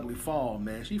 That was ugly fall,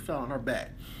 man. She fell on her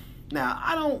back. Now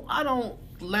I don't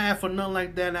laugh or nothing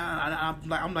like that.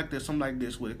 I'm like this. I'm like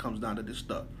this when it comes down to this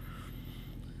stuff.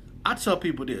 I tell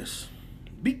people this: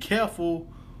 be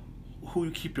careful who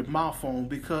you keep your mouth on,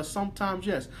 because sometimes,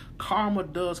 yes, karma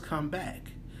does come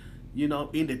back, you know,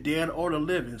 in the dead or the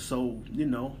living. So, you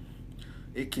know,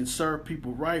 it can serve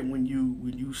people right when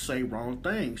you say wrong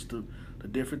things to the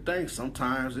different things.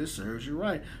 Sometimes it serves you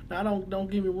right. Now, don't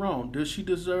get me wrong. Does she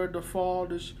deserve the fall?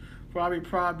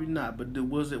 Probably not. But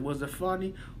was it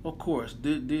funny? Of course.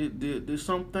 Did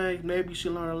some things, maybe she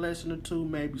learned a lesson or two,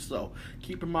 maybe so.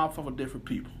 Keep your mouth off of different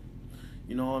people.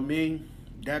 You know what I mean?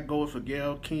 That goes for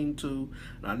Gayle King too.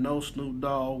 And I know Snoop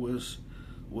Dogg was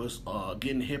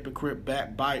getting hypocrite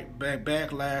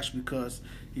backlash because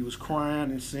he was crying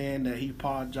and saying that he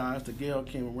apologized to Gayle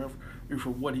King for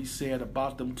what he said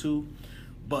about them too.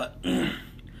 But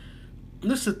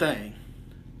this is the thing.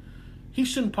 He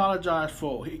shouldn't apologize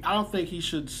for. I don't think he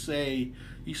should say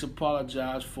he should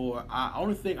apologize for.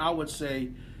 Only thing I would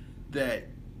say that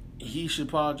he should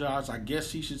apologize, I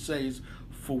guess he should say, is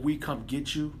for We Come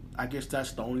Get You. I guess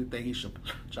that's the only thing he should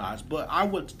apologize. But I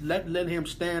would let him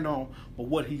stand on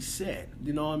what he said.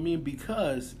 You know what I mean?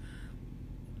 Because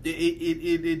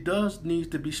it does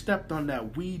need to be stepped on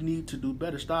that. We need to do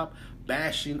better. Stop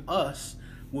bashing us.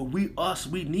 When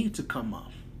we need to come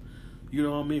up. You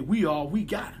know what I mean? We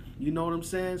got it. You know what I'm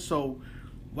saying? So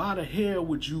why the hell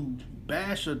would you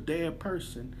bash a dead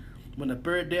person when a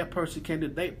very dead person can't do?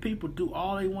 People do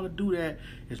all they want to do that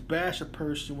is bash a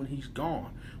person when he's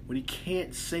gone, when he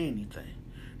can't say anything.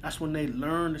 That's when they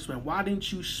learn this. Man, why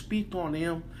didn't you speak on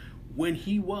him when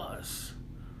he was?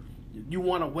 You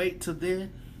want to wait till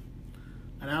then?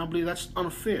 And I don't believe that's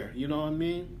unfair. You know what I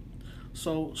mean?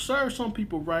 So serve some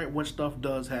people right when stuff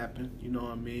does happen. You know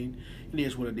what I mean? It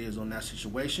is what it is on that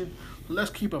situation. So let's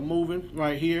keep it moving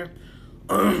right here.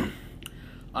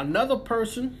 Another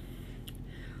person,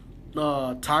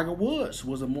 Tiger Woods,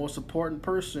 was a most important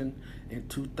person in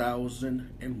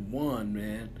 2001,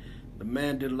 man. The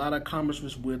man did a lot of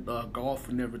accomplishments with golf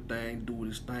and everything, doing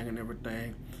his thing and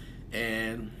everything.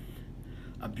 And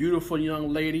a beautiful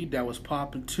young lady that was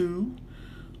popping too,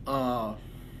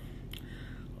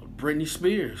 Britney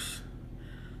Spears.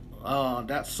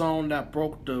 That song that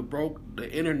broke the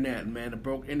internet, man. It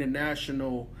broke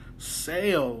international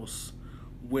sales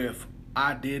with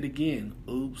I Did Again.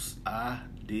 Oops, I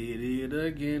Did It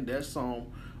Again. That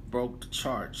song broke the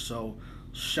charts. So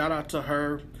shout out to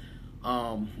her,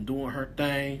 doing her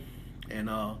thing. And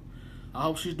I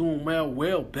hope she's doing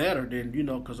well better than,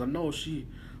 because I know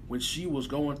when she was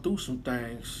going through some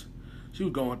things,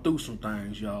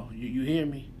 y'all. You hear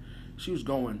me? She was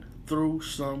going through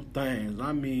some things.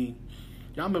 I mean,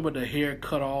 y'all remember the hair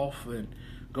cut off and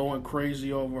going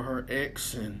crazy over her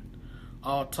ex and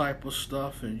all type of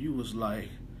stuff, and you was like,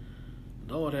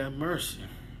 Lord have mercy.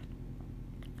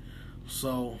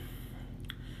 So,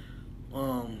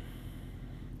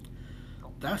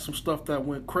 that's some stuff that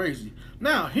went crazy.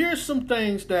 Now, here's some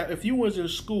things that if you was in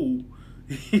school,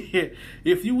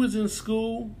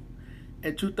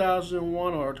 in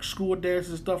 2001 or school dances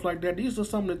and stuff like that, these are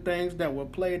some of the things that were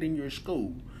played in your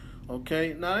school.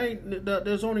 Okay, now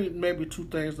there's only maybe two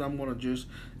things that I'm gonna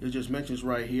it just mentions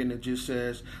right here, and it just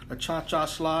says the Cha-Cha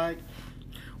Slide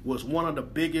was one of the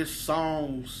biggest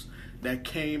songs that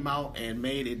came out and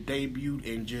made it debut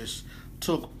and just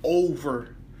took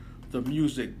over the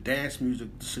dance music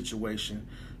situation.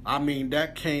 I mean,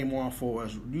 that came on for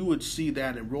us. You would see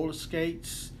that in roller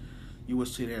skates. You would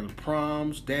see that in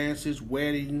proms, dances,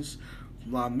 weddings,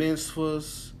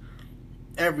 mitzvahs,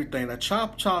 everything. The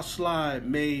Cha-Cha Slide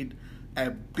made a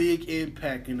big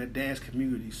impact in the dance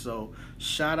community. So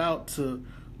shout out to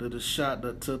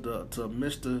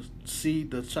Mr. C,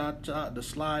 the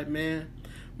Slide Man,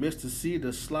 Mr. C,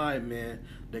 the Slide Man,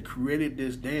 that created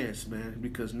this dance, man.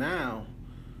 Because now,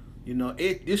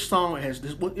 this song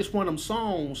it's one of them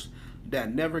songs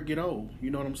that never get old.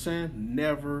 You know what I'm saying?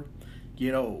 Never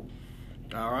get old.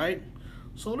 All right.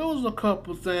 So those are a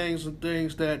couple things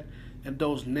that and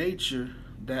those nature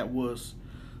that was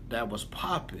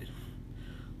popping.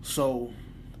 So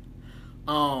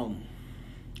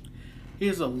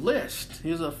here's a list.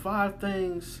 Here's 5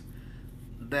 things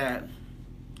that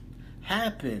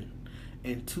happened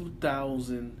in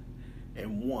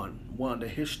 2001. One of the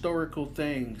historical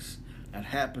things that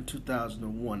happened in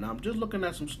 2001. Now, I'm just looking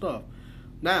at some stuff.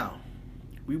 Now,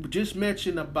 we just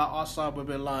mentioned about Osama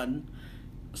bin Laden.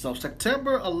 So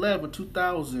September 11,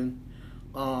 2000,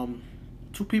 2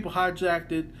 people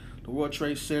hijacked the World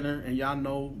Trade Center, and y'all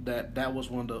know that was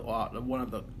one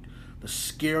of the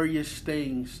scariest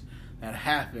things that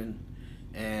happened.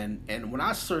 And when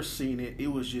I first seen it, it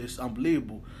was just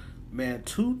unbelievable, man.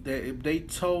 They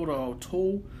told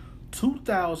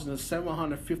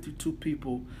 2,752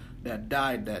 people that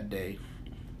died that day.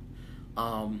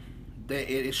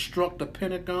 It struck the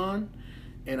Pentagon,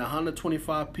 and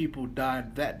 125 people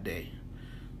died that day.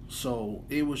 So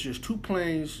it was just 2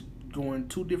 planes going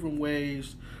 2 different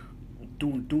ways,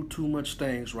 doing too much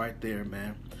things right there,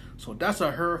 man. So that's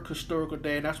a historical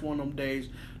day. That's one of them days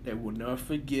that we'll never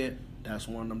forget. That's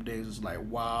one of them days it's like,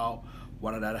 wow,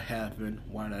 why did that happen?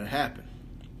 Why did that happen?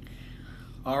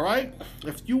 All right.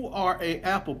 If you are a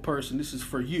Apple person, this is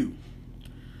for you.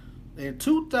 In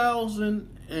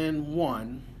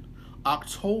 2001,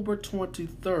 October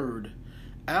 23rd,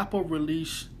 Apple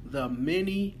released the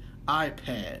mini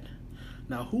iPad.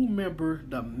 Now, who remember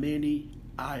the mini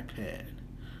iPad?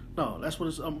 No, that's what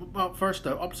it's. First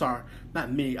up, I'm sorry, not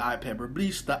mini iPad.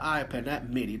 Released the iPad, not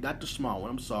mini, not the small one.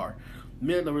 I'm sorry.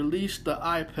 Released the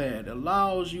iPad.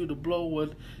 Allows you to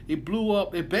it blew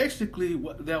up. It basically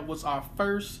that was our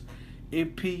first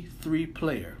MP3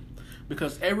 player.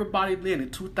 Because everybody then in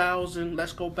 2000,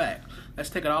 let's go back. Let's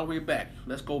take it all the way back.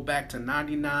 Let's go back to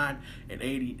 99 and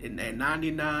 80 and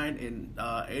 99 and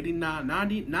 89,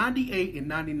 90, 98 and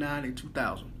 99 and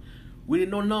 2000. We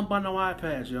didn't know nothing about no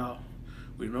iPads, y'all.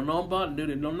 We didn't know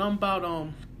nothing about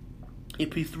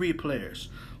MP3 players.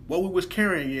 What we was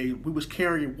carrying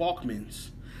Walkmans.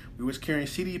 We was carrying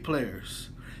CD players.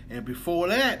 And before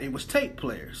that, it was tape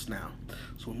players now.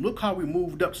 So look how we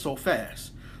moved up so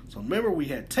fast. So remember, we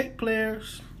had tape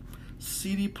players,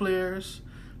 CD players.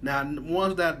 Now,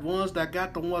 ones that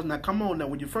got the ones. Now, come on now.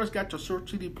 When you first got your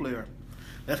CD player,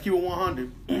 let's keep it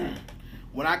 100.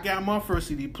 When I got my first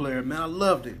CD player, man, I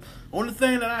loved it. Only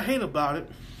thing that I hate about it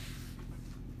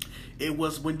It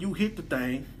was when you hit the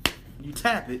thing, you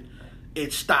tap it,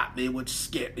 it stopped. It would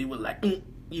skip. It would like,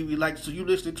 you be like, so you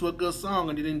listening to a good song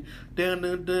and then dun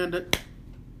dun dun dun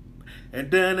and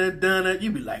dun dun dun dun,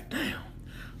 you be like, damn.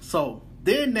 So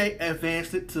then they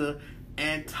advanced it to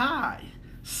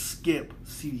anti-skip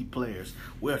CD players,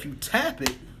 where if you tap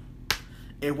it,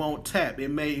 it won't tap. It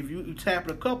may, if you tap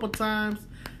it a couple times,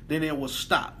 then it will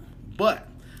stop. But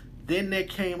then they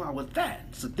came out with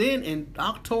that. So then in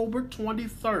October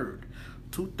 23rd,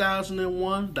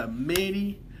 2001, the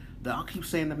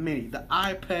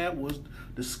iPad was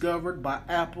discovered by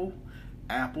Apple.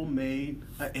 Apple made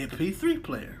an MP3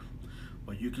 player.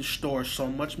 But you can store so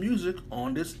much music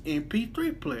on this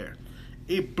MP3 player.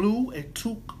 It blew and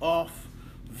took off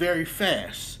very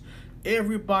fast.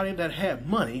 Everybody that had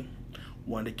money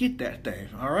wanted to get that thing,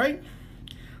 all right?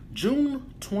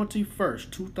 June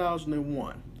 21st,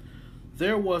 2001,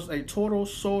 there was a total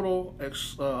solar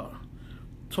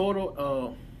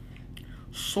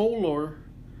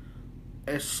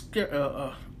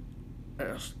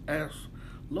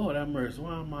Lord have mercy,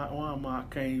 why am I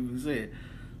can't even say it.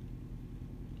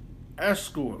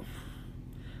 Escort.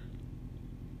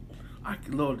 I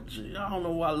don't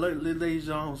know why, ladies,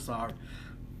 I'm sorry.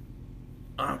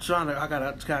 I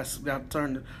gotta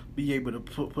turn to be able to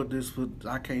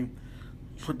I can't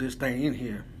put this thing in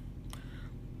here.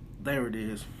 There it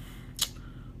is.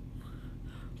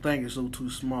 Thing is so too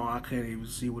small, I can't even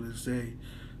see what it say.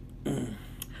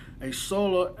 A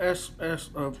solar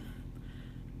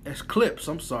eclipse.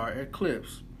 I'm sorry,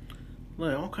 eclipse.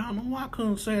 Like, okay, I don't know why I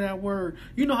couldn't say that word.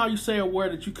 You know how you say a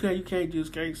word that you can't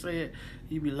say it.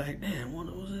 You be like, damn, what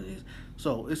was it?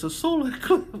 So it's a solar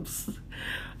eclipse.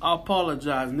 I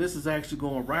apologize, and this is actually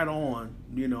going right on,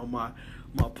 my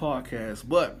podcast.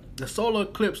 But the solar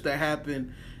eclipse that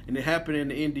happened, and it happened in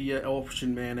the Indian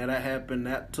Ocean, man. That happened.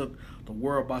 That took the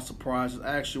world by surprise. It's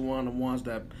actually one of the ones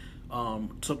that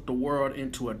took the world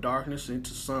into a darkness,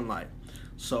 into sunlight.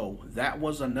 So that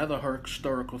was another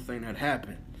historical thing that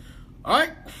happened. All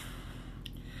right.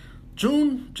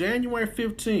 January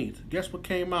 15th. Guess what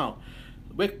came out?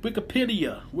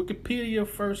 Wikipedia. Wikipedia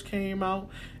first came out,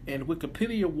 and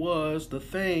Wikipedia was the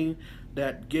thing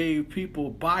that gave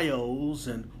people bios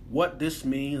and what this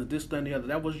means, this, that, and the other.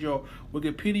 That was your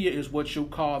Wikipedia is what you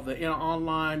call the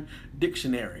online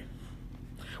dictionary.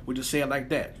 We just say it like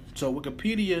that. So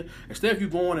Wikipedia, instead of you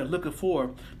going and looking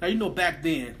for, now back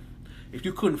then, if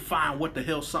you couldn't find what the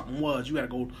hell something was, you had to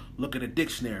go look at a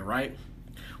dictionary, right?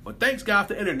 But thanks God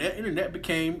for the internet. Internet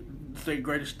became the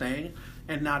greatest thing,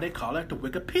 and now they call it the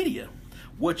Wikipedia,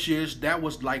 that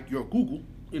was like your Google,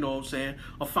 you know what I'm saying,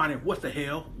 of finding what the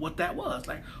hell what that was.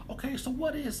 Like, okay, so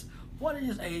what is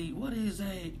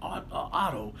a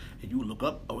auto? And you look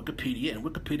up Wikipedia, and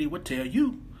Wikipedia would tell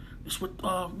you this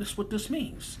what this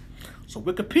means. So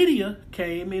Wikipedia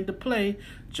came into play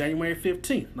January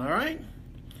 15th. All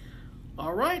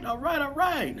right.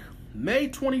 May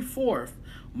 24th,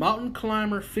 mountain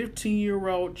climber,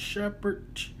 15-year-old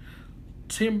Shepherd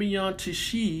Timbian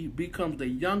Tishi becomes the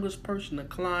youngest person to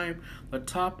climb the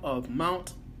top of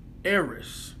Mount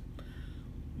Everest,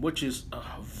 which is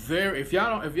if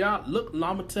y'all look, I'm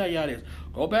gonna tell y'all this.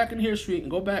 Go back in history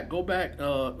and go back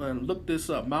and look this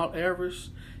up. Mount Everest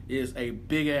is a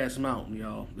big ass mountain,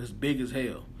 y'all. It's big as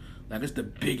hell. Like, it's the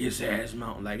biggest ass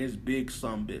mountain. Like, it's big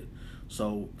some bit.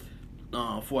 So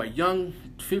for a young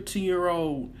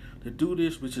 15-year-old to do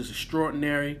this, which is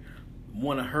extraordinary,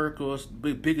 one of Hercules'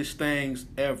 biggest things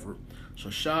ever. So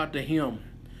shout out to him,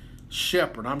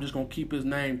 Shepherd. I'm just going to keep his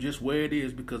name just where it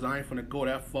is because I ain't going to go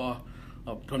that far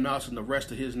pronouncing the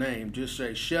rest of his name. Just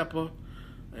say Shepherd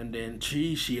and then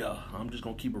Chishia. I'm just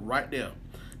going to keep it right there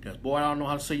because, boy, I don't know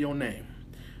how to say your name.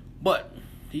 But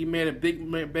he made a big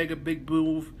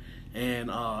move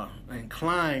and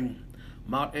climbed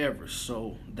Mount Everest.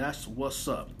 So that's what's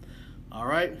up. All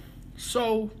right.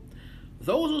 So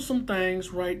those are some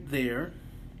things right there,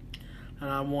 and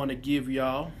I want to give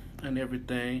y'all and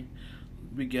everything.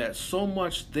 We got so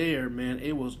much there, man.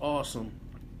 It was awesome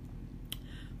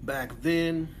back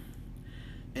then,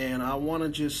 and I want to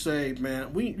just say,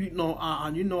 man, you know how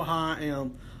I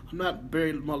am. I'm not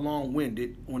very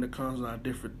long-winded when it comes to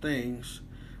different things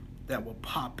that were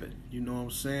popping. You know what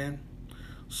I'm saying?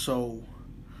 So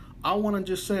I want to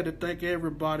just say to thank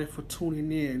everybody for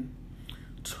tuning in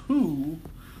to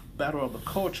Battle of the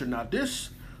Culture. Now,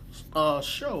 this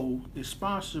show is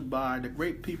sponsored by the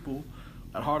great people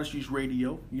at Harder Streets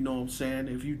Radio. You know what I'm saying?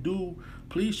 If you do,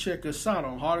 please check us out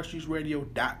on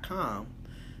harderstreetsradio.com.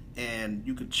 And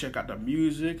you can check out the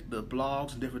music, the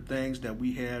blogs, and different things that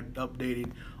we have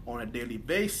updated on a daily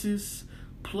basis.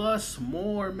 Plus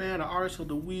more, man, the artist of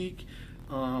the week,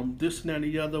 this and that and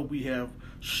the other. We have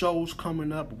shows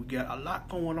coming up. We got a lot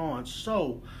going on.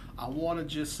 So I want to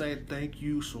just say thank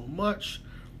you so much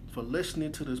for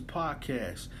listening to this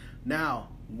podcast. Now,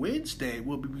 Wednesday,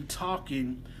 we'll be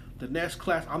talking the next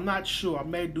class. I'm not sure. I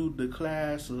may do the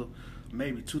class of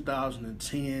maybe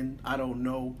 2010. I don't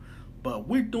know. But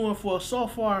we're doing for a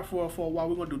while,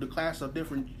 we're going to do the class of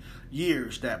different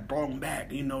years that brought back,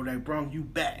 that brought you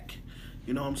back.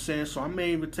 You know what I'm saying? So I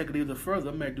may even take it either further.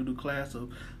 I may do the class of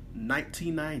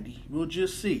 1990. We'll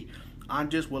just see. I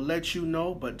just will let you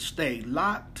know, but stay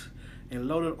locked and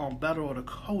loaded on Battle of the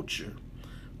Culture,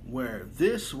 where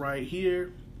this right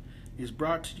here is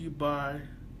brought to you by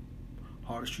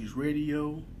Hardestreets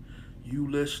Radio, you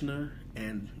listener,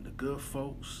 and the good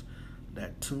folks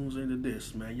that tunes into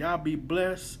this, man. Y'all be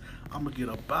blessed. I'm going to get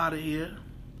up out of here.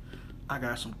 I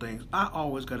got some things I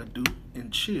always got to do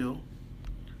and chill.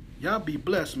 Y'all be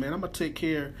blessed, man. I'm going to take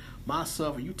care of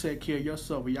myself, and you take care of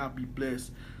yourself, and y'all be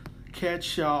blessed.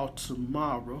 Catch y'all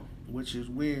tomorrow, which is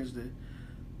Wednesday.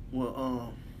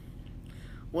 Well,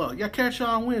 y'all catch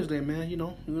y'all on Wednesday, man. You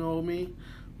know what I mean?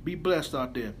 Be blessed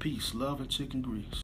out there. Peace, love, and chicken grease.